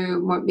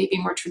through maybe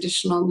more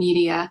traditional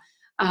media,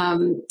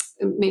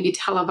 maybe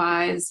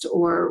televised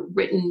or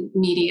written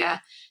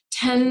media,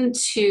 tend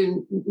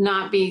to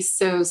not be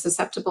so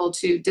susceptible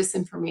to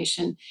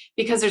disinformation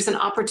because there's an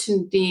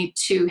opportunity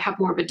to have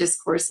more of a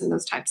discourse in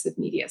those types of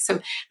media. So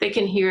they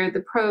can hear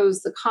the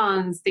pros, the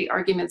cons, the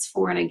arguments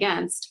for and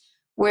against,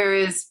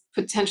 whereas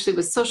potentially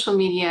with social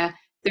media,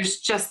 there's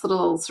just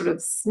little sort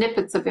of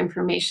snippets of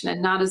information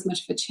and not as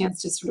much of a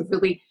chance to sort of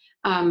really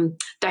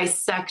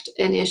dissect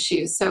an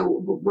issue. So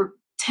we're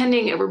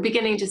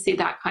beginning to see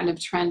that kind of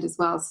trend as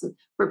well, so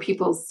where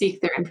people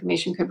seek their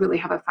information could really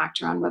have a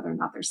factor on whether or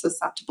not they're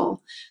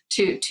susceptible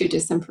to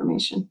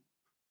disinformation.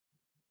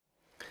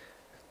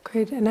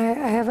 Great, and I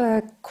have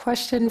a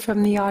question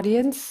from the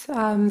audience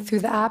through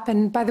the app.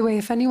 And by the way,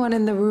 if anyone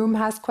in the room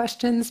has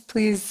questions,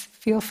 please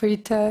feel free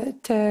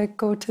to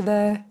go to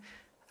the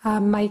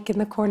mic in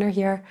the corner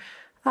here.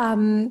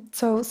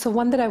 So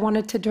one that I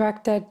wanted to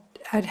direct at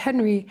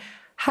Henry.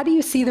 How do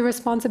you see the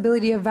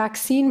responsibility of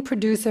vaccine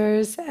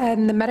producers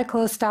and the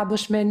medical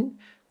establishment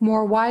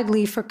more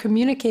widely for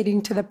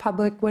communicating to the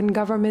public when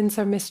governments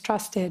are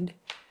mistrusted?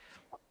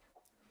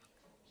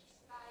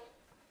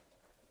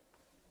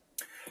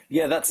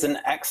 Yeah, that's an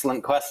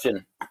excellent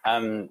question.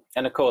 And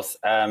of course,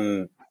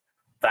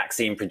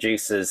 vaccine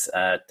producers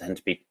tend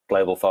to be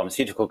global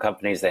pharmaceutical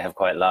companies. They have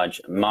quite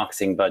large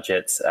marketing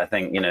budgets. I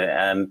think,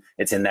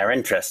 it's in their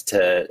interest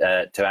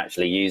to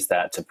actually use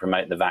that to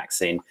promote the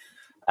vaccine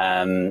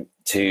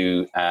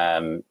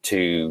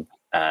to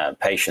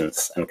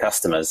patients and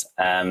customers,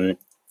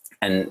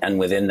 and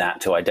within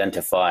that to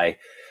identify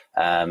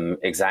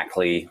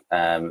exactly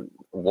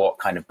what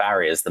kind of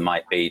barriers there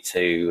might be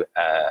to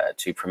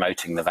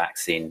promoting the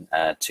vaccine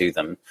to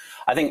them.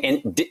 I think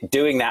in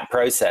doing that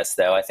process,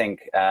 though, I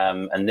think,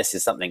 and this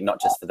is something not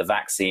just for the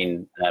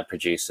vaccine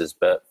producers,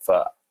 but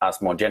for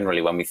us more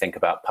generally when we think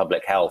about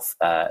public health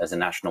as a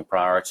national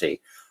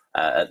priority,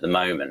 at the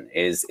moment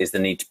is the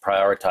need to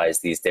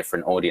prioritize these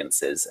different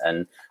audiences.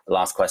 And the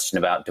last question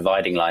about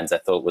dividing lines I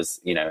thought was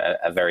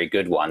a very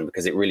good one,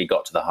 because it really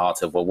got to the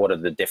heart of, well, what are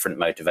the different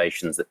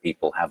motivations that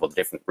people have, or the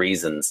different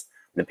reasons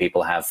that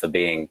people have for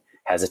being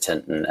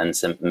hesitant, and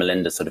so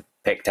Melinda sort of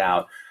picked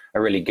out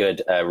a really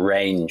good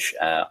range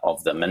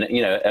of them. And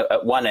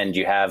at one end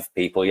you have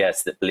people,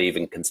 yes, that believe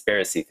in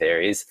conspiracy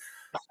theories.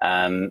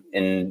 And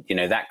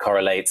that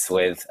correlates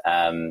with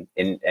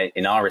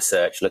in our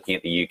research looking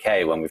at the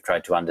UK, when we've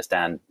tried to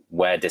understand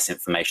where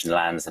disinformation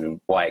lands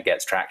and why it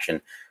gets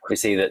traction, we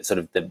see that sort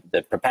of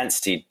the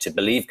propensity to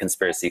believe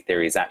conspiracy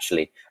theories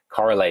actually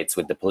correlates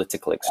with the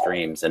political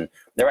extremes, and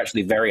they're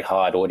actually very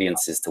hard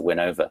audiences to win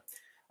over.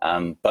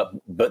 But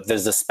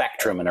there's a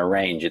spectrum and a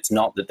range. It's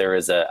not that there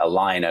is a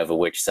line over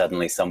which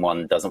suddenly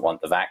someone doesn't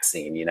want the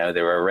vaccine.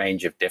 There are a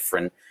range of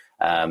different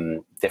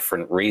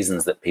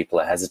reasons that people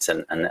are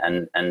hesitant,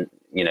 and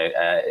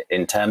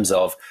in terms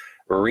of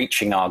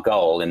reaching our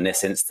goal in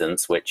this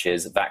instance, which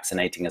is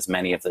vaccinating as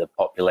many of the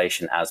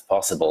population as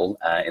possible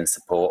in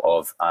support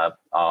of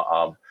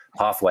our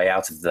pathway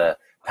out of the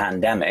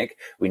pandemic,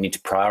 we need to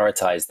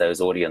prioritize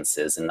those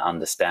audiences and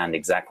understand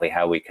exactly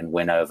how we can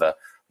win over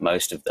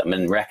most of them,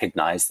 and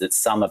recognize that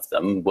some of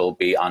them will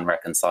be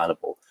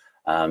unreconcilable.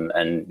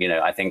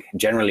 I think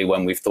generally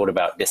when we've thought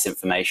about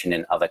disinformation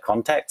in other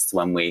contexts,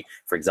 when we,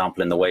 for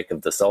example, in the wake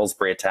of the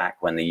Salisbury attack,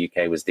 when the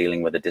UK was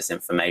dealing with a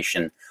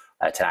disinformation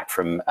attack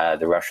from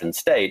the Russian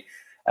state,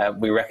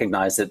 we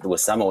recognized that there were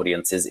some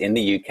audiences in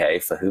the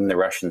UK for whom the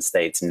Russian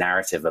state's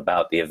narrative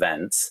about the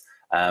events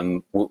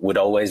would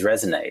always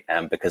resonate,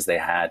 because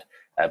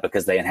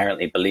they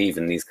inherently believe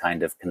in these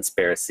kind of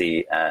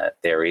conspiracy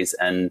theories.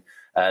 And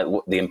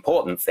the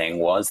important thing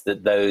was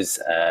that those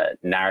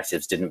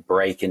narratives didn't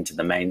break into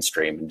the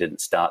mainstream and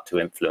didn't start to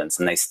influence,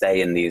 and they stay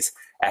in these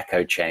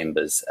echo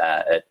chambers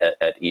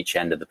at each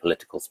end of the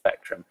political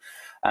spectrum.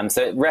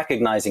 So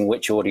recognizing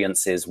which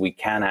audiences we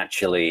can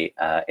actually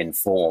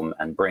inform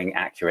and bring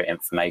accurate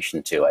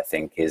information to, I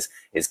think, is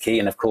key.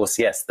 And of course,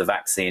 yes, the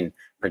vaccine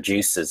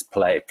producers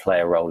play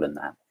a role in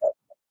that.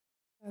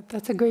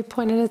 That's a great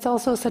point. And it's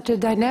also such a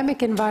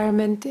dynamic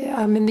environment.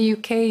 In the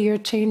UK, you're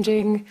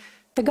changing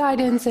the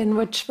guidance in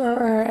which,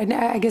 and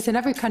I guess in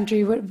every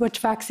country, which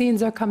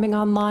vaccines are coming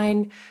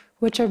online,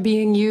 which are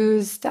being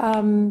used.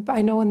 I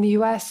know in the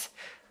US,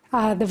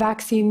 the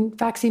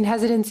vaccine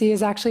hesitancy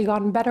has actually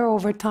gotten better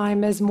over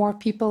time as more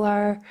people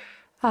are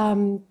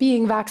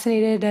being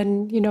vaccinated.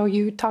 And,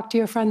 you talk to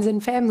your friends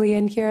and family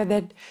and hear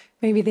that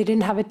maybe they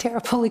didn't have a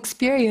terrible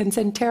experience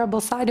and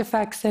terrible side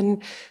effects,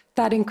 and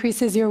that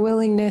increases your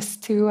willingness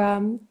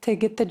to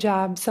get the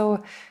jab.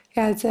 So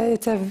yeah,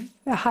 it's a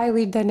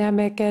highly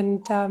dynamic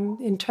and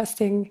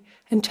interesting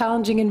and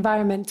challenging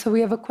environment. So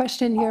we have a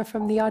question here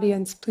from the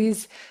audience.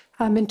 Please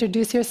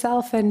introduce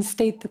yourself and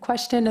state the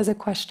question as a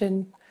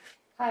question.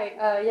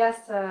 Hi, yes,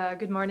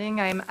 good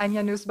morning. I'm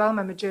Anya Nussbaum.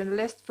 I'm a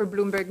journalist for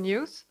Bloomberg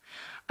News.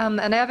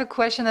 And I have a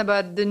question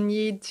about the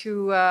need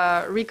to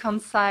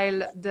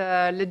reconcile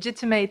the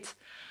legitimate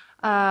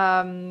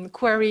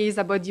queries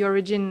about the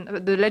origin,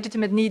 the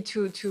legitimate need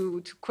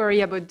to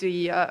query about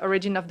the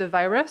origin of the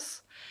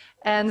virus,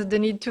 and the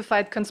need to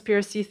fight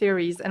conspiracy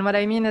theories. And what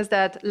I mean is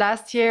that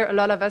last year, a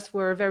lot of us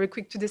were very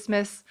quick to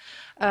dismiss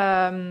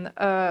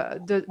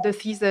the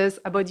thesis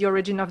about the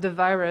origin of the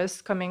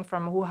virus coming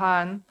from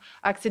Wuhan,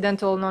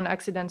 accidental,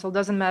 non-accidental,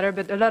 doesn't matter.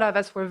 But a lot of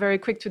us were very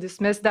quick to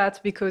dismiss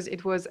that because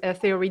it was a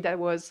theory that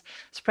was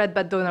spread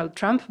by Donald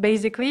Trump,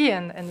 basically,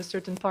 and a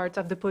certain part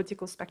of the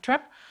political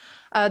spectrum.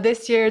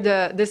 This year,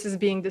 this is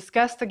being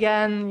discussed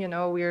again. You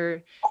know,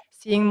 we're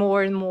seeing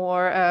more and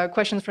more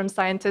questions from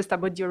scientists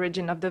about the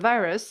origin of the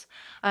virus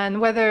and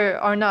whether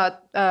or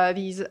not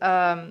these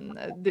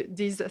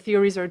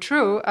theories are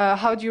true.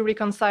 How do you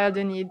reconcile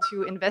the need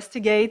to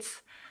investigate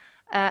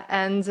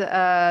and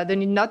the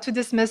need not to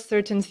dismiss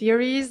certain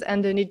theories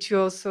and the need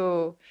to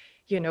also,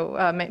 you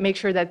know, make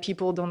sure that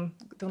people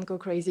don't go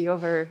crazy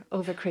over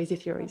crazy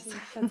theories?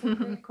 That's a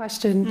great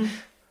question.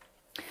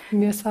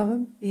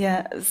 Miroslava?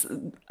 Yeah,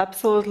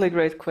 absolutely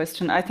great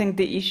question. I think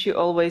the issue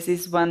always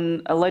is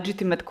when a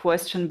legitimate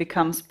question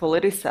becomes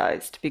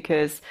politicized,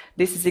 because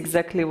this is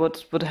exactly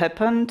what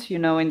happened. You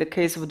know, in the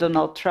case of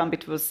Donald Trump,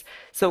 it was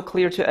so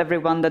clear to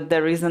everyone that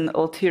there is an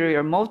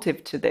ulterior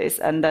motive to this,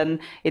 and then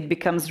it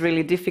becomes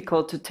really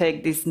difficult to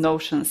take this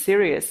notion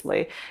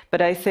seriously.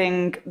 But I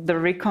think the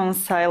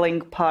reconciling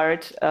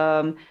part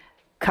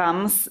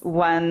comes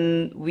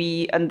when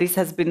we, and this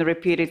has been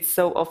repeated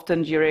so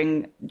often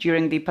during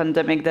the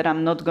pandemic that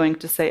I'm not going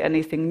to say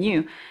anything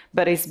new,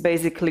 but it's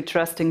basically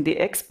trusting the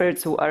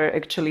experts who are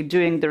actually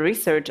doing the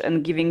research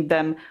and giving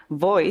them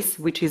voice,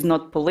 which is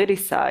not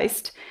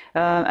politicized,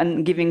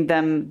 and giving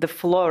them the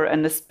floor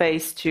and the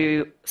space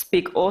to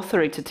speak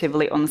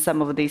authoritatively on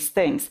some of these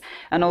things.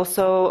 And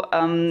also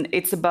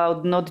it's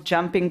about not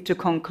jumping to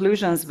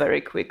conclusions very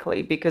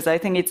quickly, because I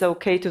think it's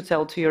okay to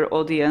tell to your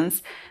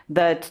audience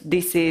that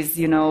this is,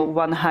 you know,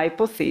 one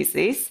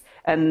hypothesis,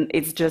 and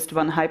it's just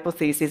one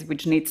hypothesis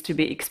which needs to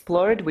be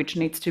explored, which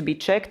needs to be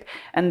checked,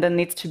 and then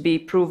needs to be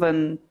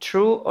proven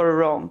true or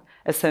wrong,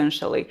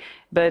 essentially.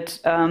 But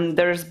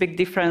there's a big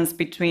difference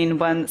between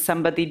when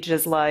somebody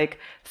just like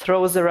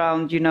throws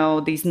around, you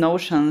know, these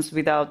notions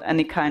without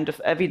any kind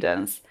of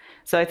evidence.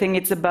 So I think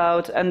it's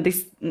about, and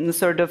this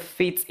sort of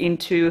fits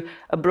into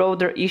a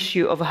broader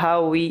issue of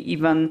how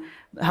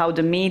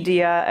the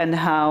media and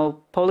how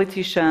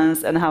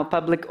politicians and how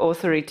public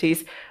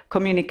authorities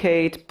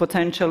communicate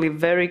potentially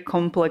very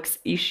complex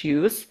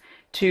issues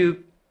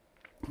to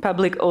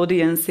public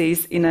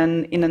audiences in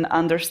an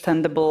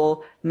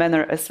understandable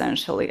manner,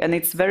 essentially. And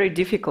it's very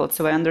difficult.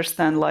 So I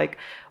understand, like,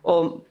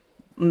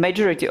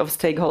 majority of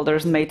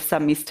stakeholders made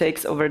some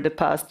mistakes over the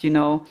past, you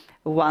know,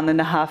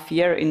 1.5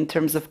 years in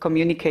terms of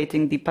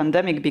communicating the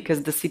pandemic,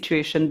 because the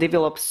situation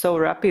developed so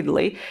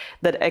rapidly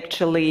that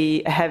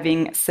actually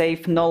having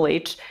safe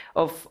knowledge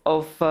of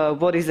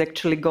what is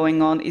actually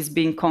going on is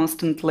being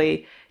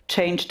constantly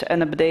changed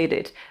and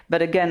updated.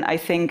 But again, I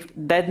think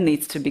that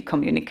needs to be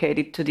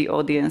communicated to the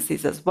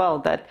audiences as well,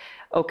 that,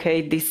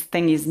 okay, this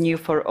thing is new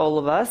for all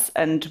of us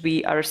and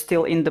we are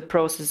still in the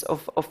process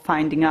of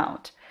finding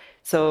out.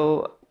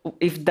 So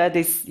if that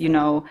is, you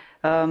know,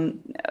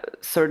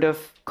 sort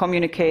of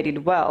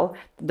communicated well,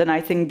 then I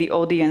think the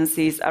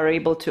audiences are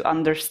able to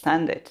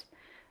understand it.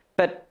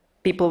 But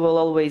people will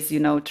always, you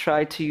know,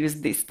 try to use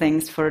these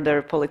things for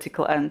their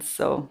political ends.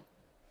 So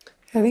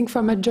I think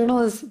from a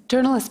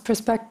journalist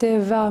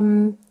perspective,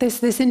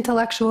 this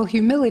intellectual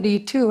humility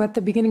too at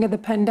the beginning of the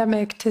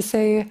pandemic to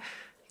say,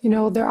 you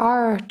know, there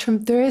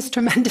is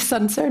tremendous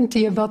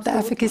uncertainty about the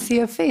efficacy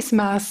of face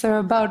masks or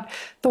about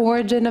the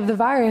origin of the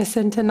virus,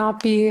 and to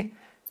not be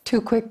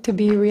too quick to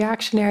be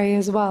reactionary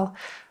as well.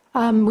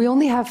 We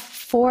only have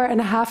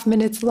 4.5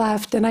 minutes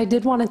left, and I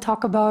did want to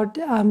talk about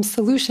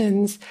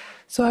solutions.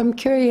 So I'm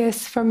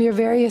curious, from your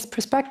various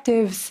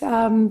perspectives,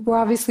 we're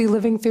obviously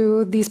living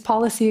through these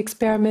policy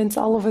experiments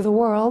all over the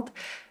world,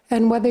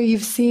 and whether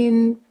you've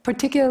seen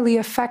particularly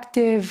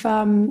effective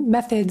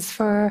methods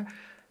for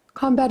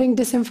combating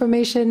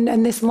disinformation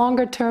and this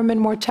longer term and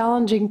more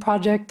challenging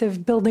project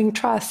of building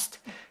trust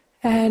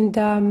and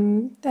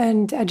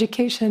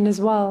education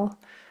as well.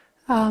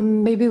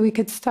 Maybe we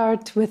could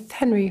start with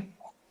Henry.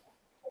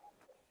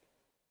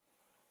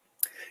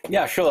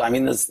 Yeah, sure. I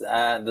mean, there's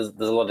a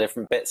lot of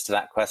different bits to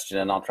that question,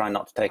 and I'll try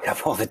not to take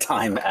up all the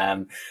time.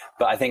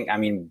 But I think, I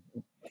mean,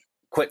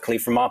 quickly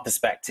from our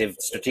perspective,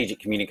 strategic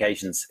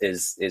communications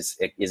is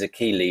a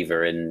key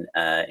lever in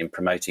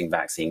promoting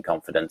vaccine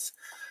confidence.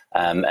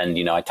 And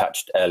you know, I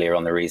touched earlier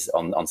on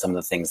on some of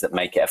the things that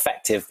make it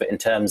effective, but in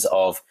terms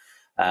of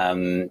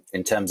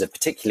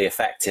particularly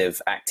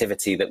effective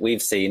activity that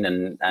we've seen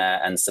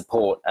and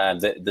support,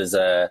 there's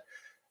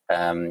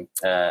an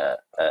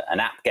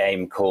app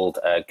game called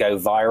Go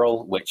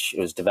Viral, which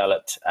was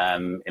developed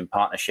in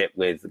partnership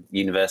with the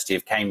University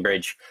of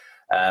Cambridge,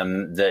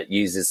 that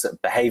uses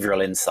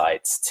behavioral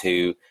insights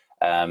to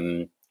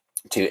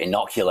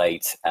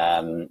inoculate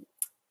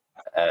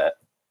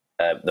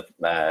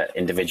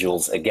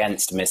individuals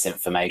against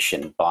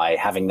misinformation by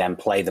having them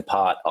play the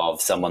part of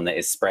someone that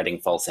is spreading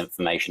false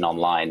information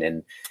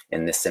online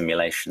in this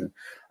simulation.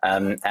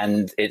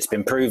 And it's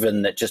been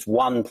proven that just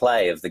one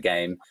play of the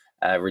game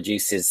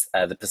reduces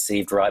the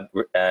perceived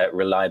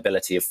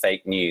reliability of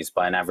fake news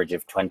by an average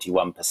of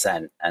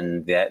 21%,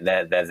 and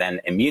their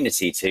then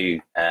immunity to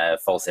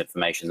false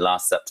information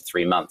lasts up to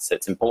 3 months. So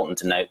it's important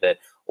to note that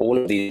all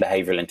of these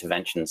behavioral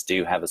interventions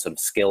do have a sort of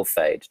skill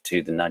fade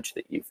to the nudge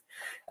that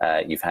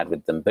you've had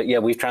with them. But yeah,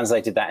 we've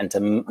translated that into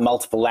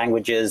multiple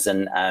languages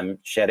and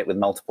shared it with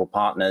multiple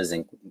partners,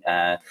 and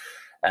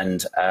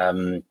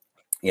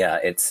yeah,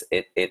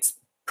 it's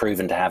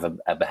proven to have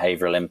a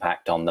behavioral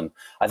impact on them.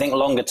 I think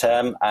longer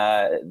term,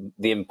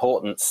 the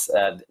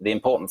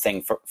important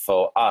thing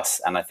for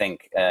us, and I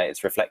think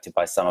it's reflected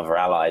by some of our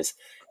allies,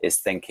 is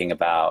thinking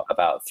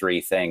about 3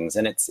 things,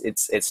 and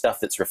it's stuff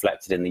that's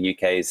reflected in the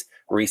UK's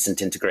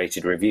recent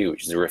integrated review,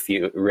 which is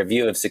a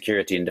review of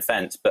security and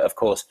defence, but of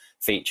course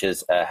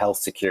features health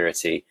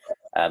security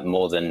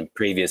more than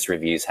previous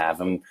reviews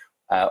have, and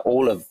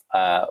all of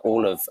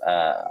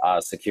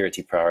our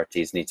security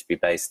priorities need to be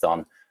based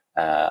on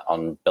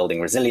building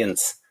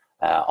resilience,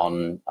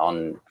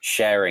 on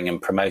sharing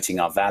and promoting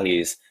our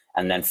values,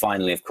 and then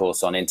finally, of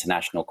course, on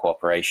international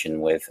cooperation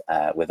with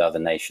other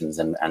nations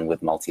and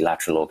with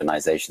multilateral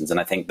organizations. And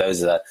I think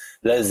those are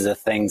the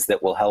things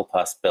that will help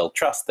us build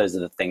trust. Those are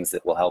the things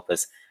that will help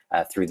us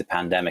through the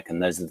pandemic,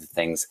 and those are the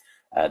things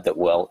that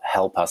will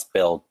help us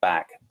build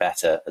back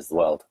better as the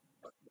world.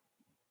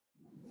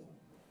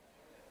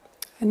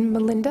 And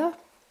Melinda?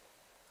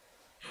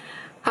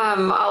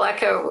 I'll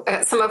echo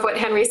some of what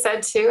Henry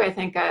said too. I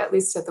think at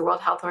least at the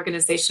World Health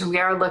Organization, we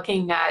are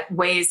looking at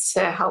ways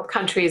to help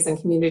countries and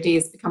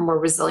communities become more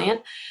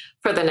resilient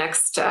for the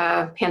next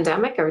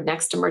pandemic or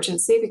next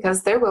emergency,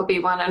 because there will be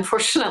one,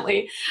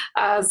 unfortunately.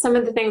 Some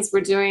of the things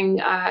we're doing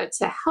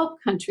to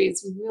help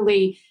countries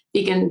really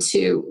begin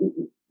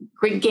to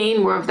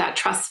regain more of that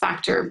trust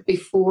factor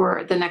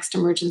before the next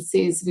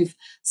emergencies. We've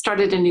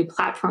started a new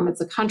platform. It's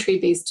a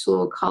country-based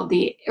tool called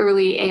the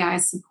Early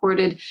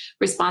AI-Supported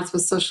Response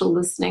with Social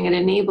Listening. It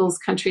enables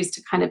countries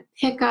to kind of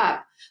pick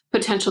up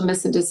potential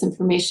mis and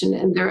disinformation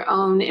in their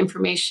own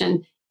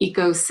information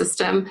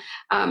ecosystem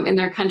in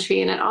their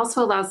country. And it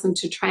also allows them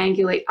to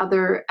triangulate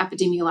other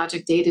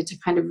epidemiologic data to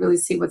kind of really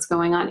see what's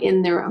going on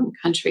in their own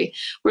country.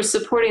 We're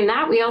supporting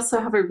that. We also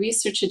have a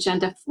research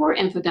agenda for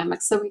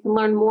infodemic, so we can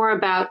learn more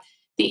about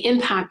the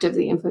impact of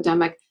the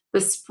infodemic,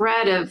 the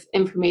spread of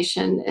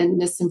information and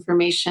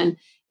misinformation,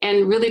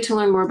 and really to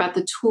learn more about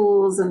the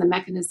tools and the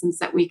mechanisms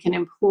that we can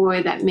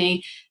employ that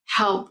may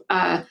help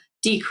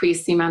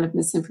decrease the amount of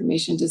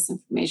misinformation,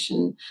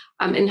 disinformation,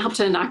 and help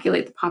to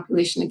inoculate the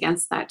population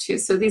against that too.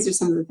 So these are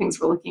some of the things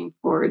we're looking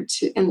forward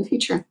to in the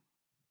future.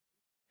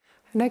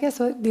 And I guess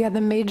the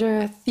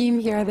major theme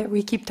here that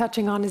we keep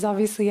touching on is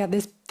obviously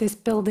this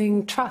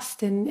building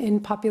trust in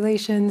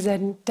populations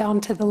and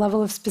down to the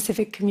level of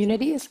specific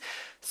communities.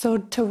 So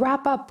to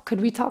wrap up, could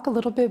we talk a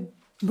little bit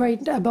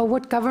about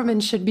what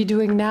governments should be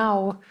doing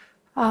now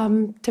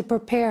to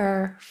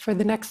prepare for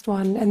the next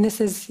one? And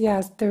this is,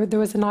 yes, there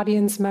was an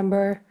audience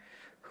member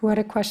who had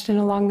a question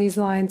along these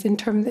lines in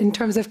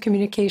terms of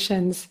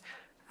communications.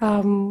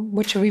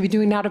 What should we be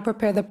doing now to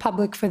prepare the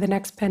public for the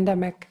next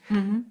pandemic?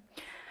 Mm-hmm.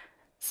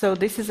 So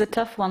this is a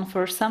tough one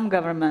for some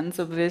governments.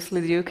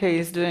 Obviously, the UK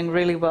is doing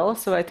really well.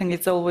 So I think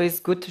it's always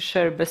good to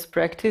share best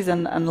practice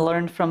and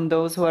learn from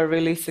those who are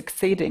really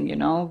succeeding, you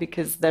know,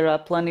 because there are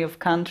plenty of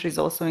countries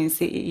also in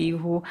CEE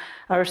who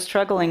are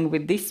struggling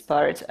with this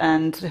part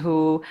and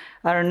who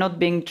are not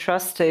being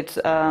trusted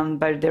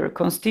by their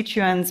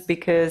constituents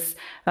because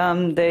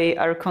they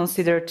are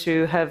considered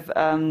to have,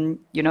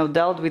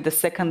 dealt with the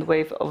second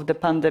wave of the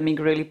pandemic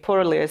really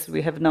poorly, as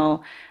we have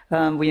now.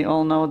 We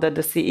all know that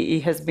the CEE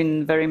has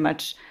been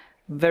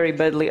very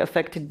badly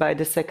affected by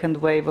the second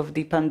wave of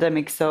the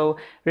pandemic. So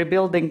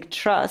rebuilding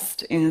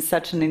trust in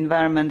such an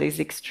environment is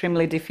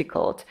extremely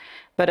difficult.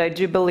 But I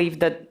do believe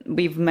that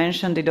we've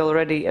mentioned it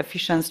already.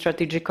 Efficient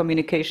strategic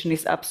communication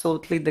is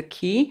absolutely the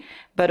key.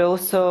 But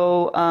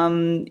also,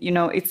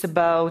 it's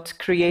about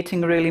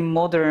creating really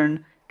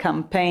modern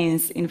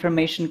campaigns,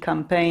 information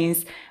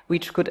campaigns,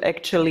 which could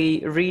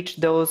actually reach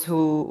those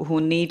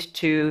who need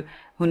to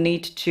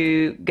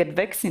get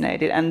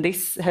vaccinated. And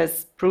this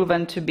has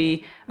proven to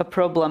be a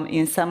problem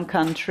in some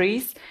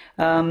countries.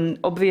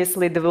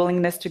 Obviously, the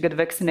willingness to get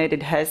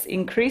vaccinated has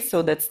increased,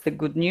 so that's the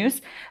good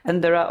news.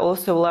 And there are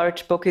also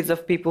large pockets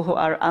of people who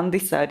are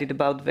undecided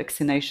about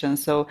vaccination.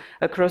 So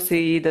across the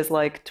EU, there's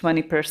like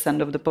 20%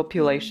 of the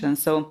population.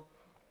 So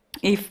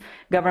if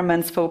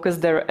governments focus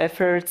their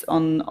efforts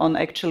on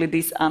actually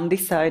these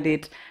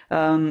undecided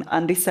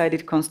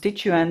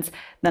constituents,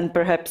 then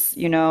perhaps,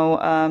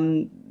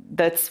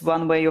 that's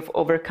one way of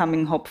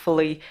overcoming,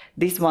 hopefully,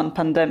 this one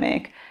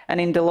pandemic. And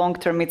in the long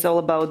term, it's all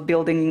about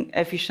building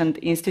efficient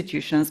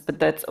institutions, but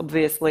that's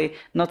obviously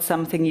not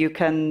something you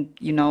can,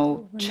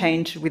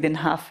 change within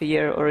half a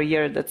year or a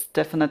year. That's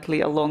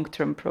definitely a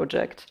long-term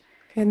project.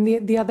 And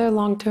the other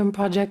long-term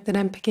project that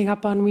I'm picking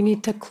up on, we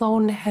need to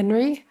clone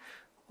Henry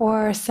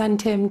or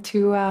send him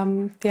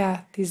to,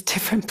 these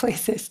different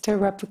places to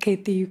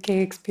replicate the UK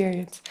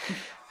experience.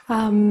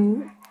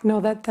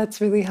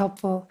 That's really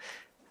helpful.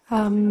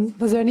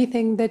 Was there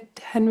anything that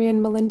Henry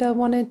and Melinda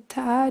wanted to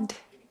add?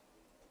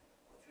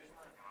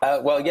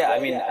 Well, yeah, I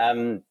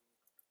mean,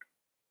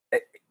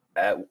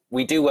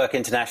 we do work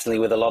internationally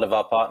with a lot of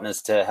our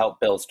partners to help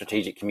build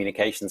strategic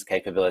communications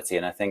capability,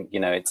 and I think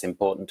it's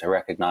important to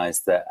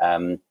recognise that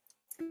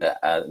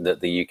that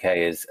the UK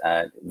is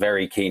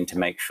very keen to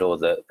make sure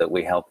that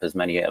we help as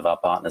many of our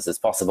partners as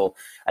possible.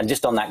 And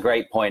just on that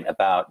great point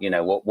about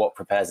what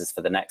prepares us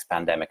for the next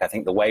pandemic, I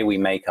think the way we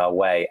make our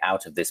way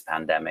out of this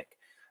pandemic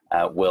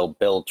will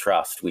build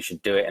trust. We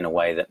should do it in a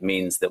way that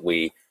means that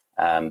we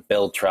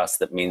build trust,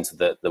 that means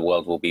that the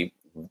world will be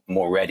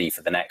more ready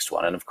for the next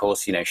one. And of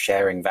course,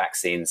 sharing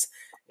vaccines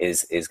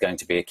is going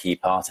to be a key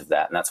part of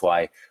that. And that's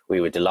why we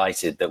were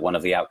delighted that one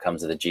of the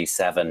outcomes of the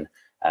G7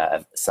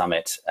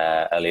 summit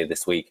earlier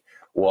this week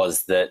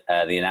was that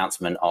the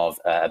announcement of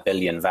 1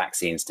 billion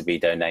vaccines to be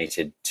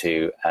donated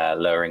to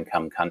lower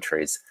income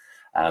countries.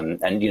 And,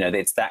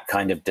 it's that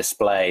kind of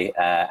display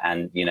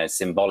and,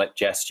 symbolic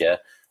gesture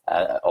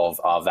of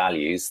our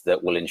values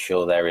that will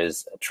ensure there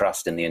is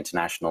trust in the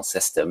international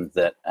system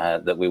that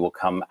that we will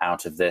come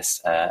out of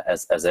this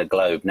as a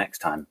globe next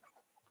time.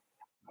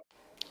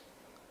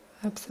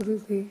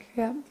 Absolutely,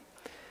 yeah.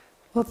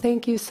 Well,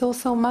 thank you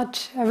so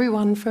much,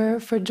 everyone,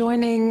 for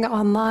joining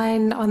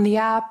online, on the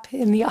app,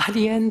 in the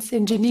audience,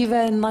 in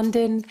Geneva, in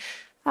London.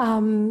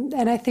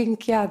 And I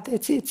think, yeah,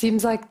 it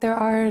seems like there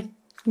are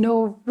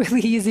no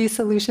really easy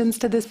solutions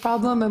to this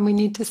problem, and we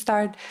need to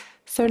start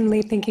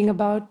certainly thinking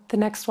about the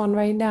next one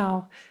right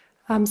now.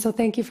 So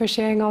thank you for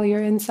sharing all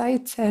your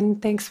insights,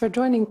 and thanks for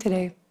joining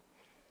today.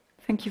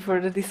 Thank you for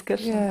the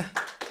discussion. Yeah,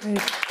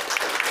 great.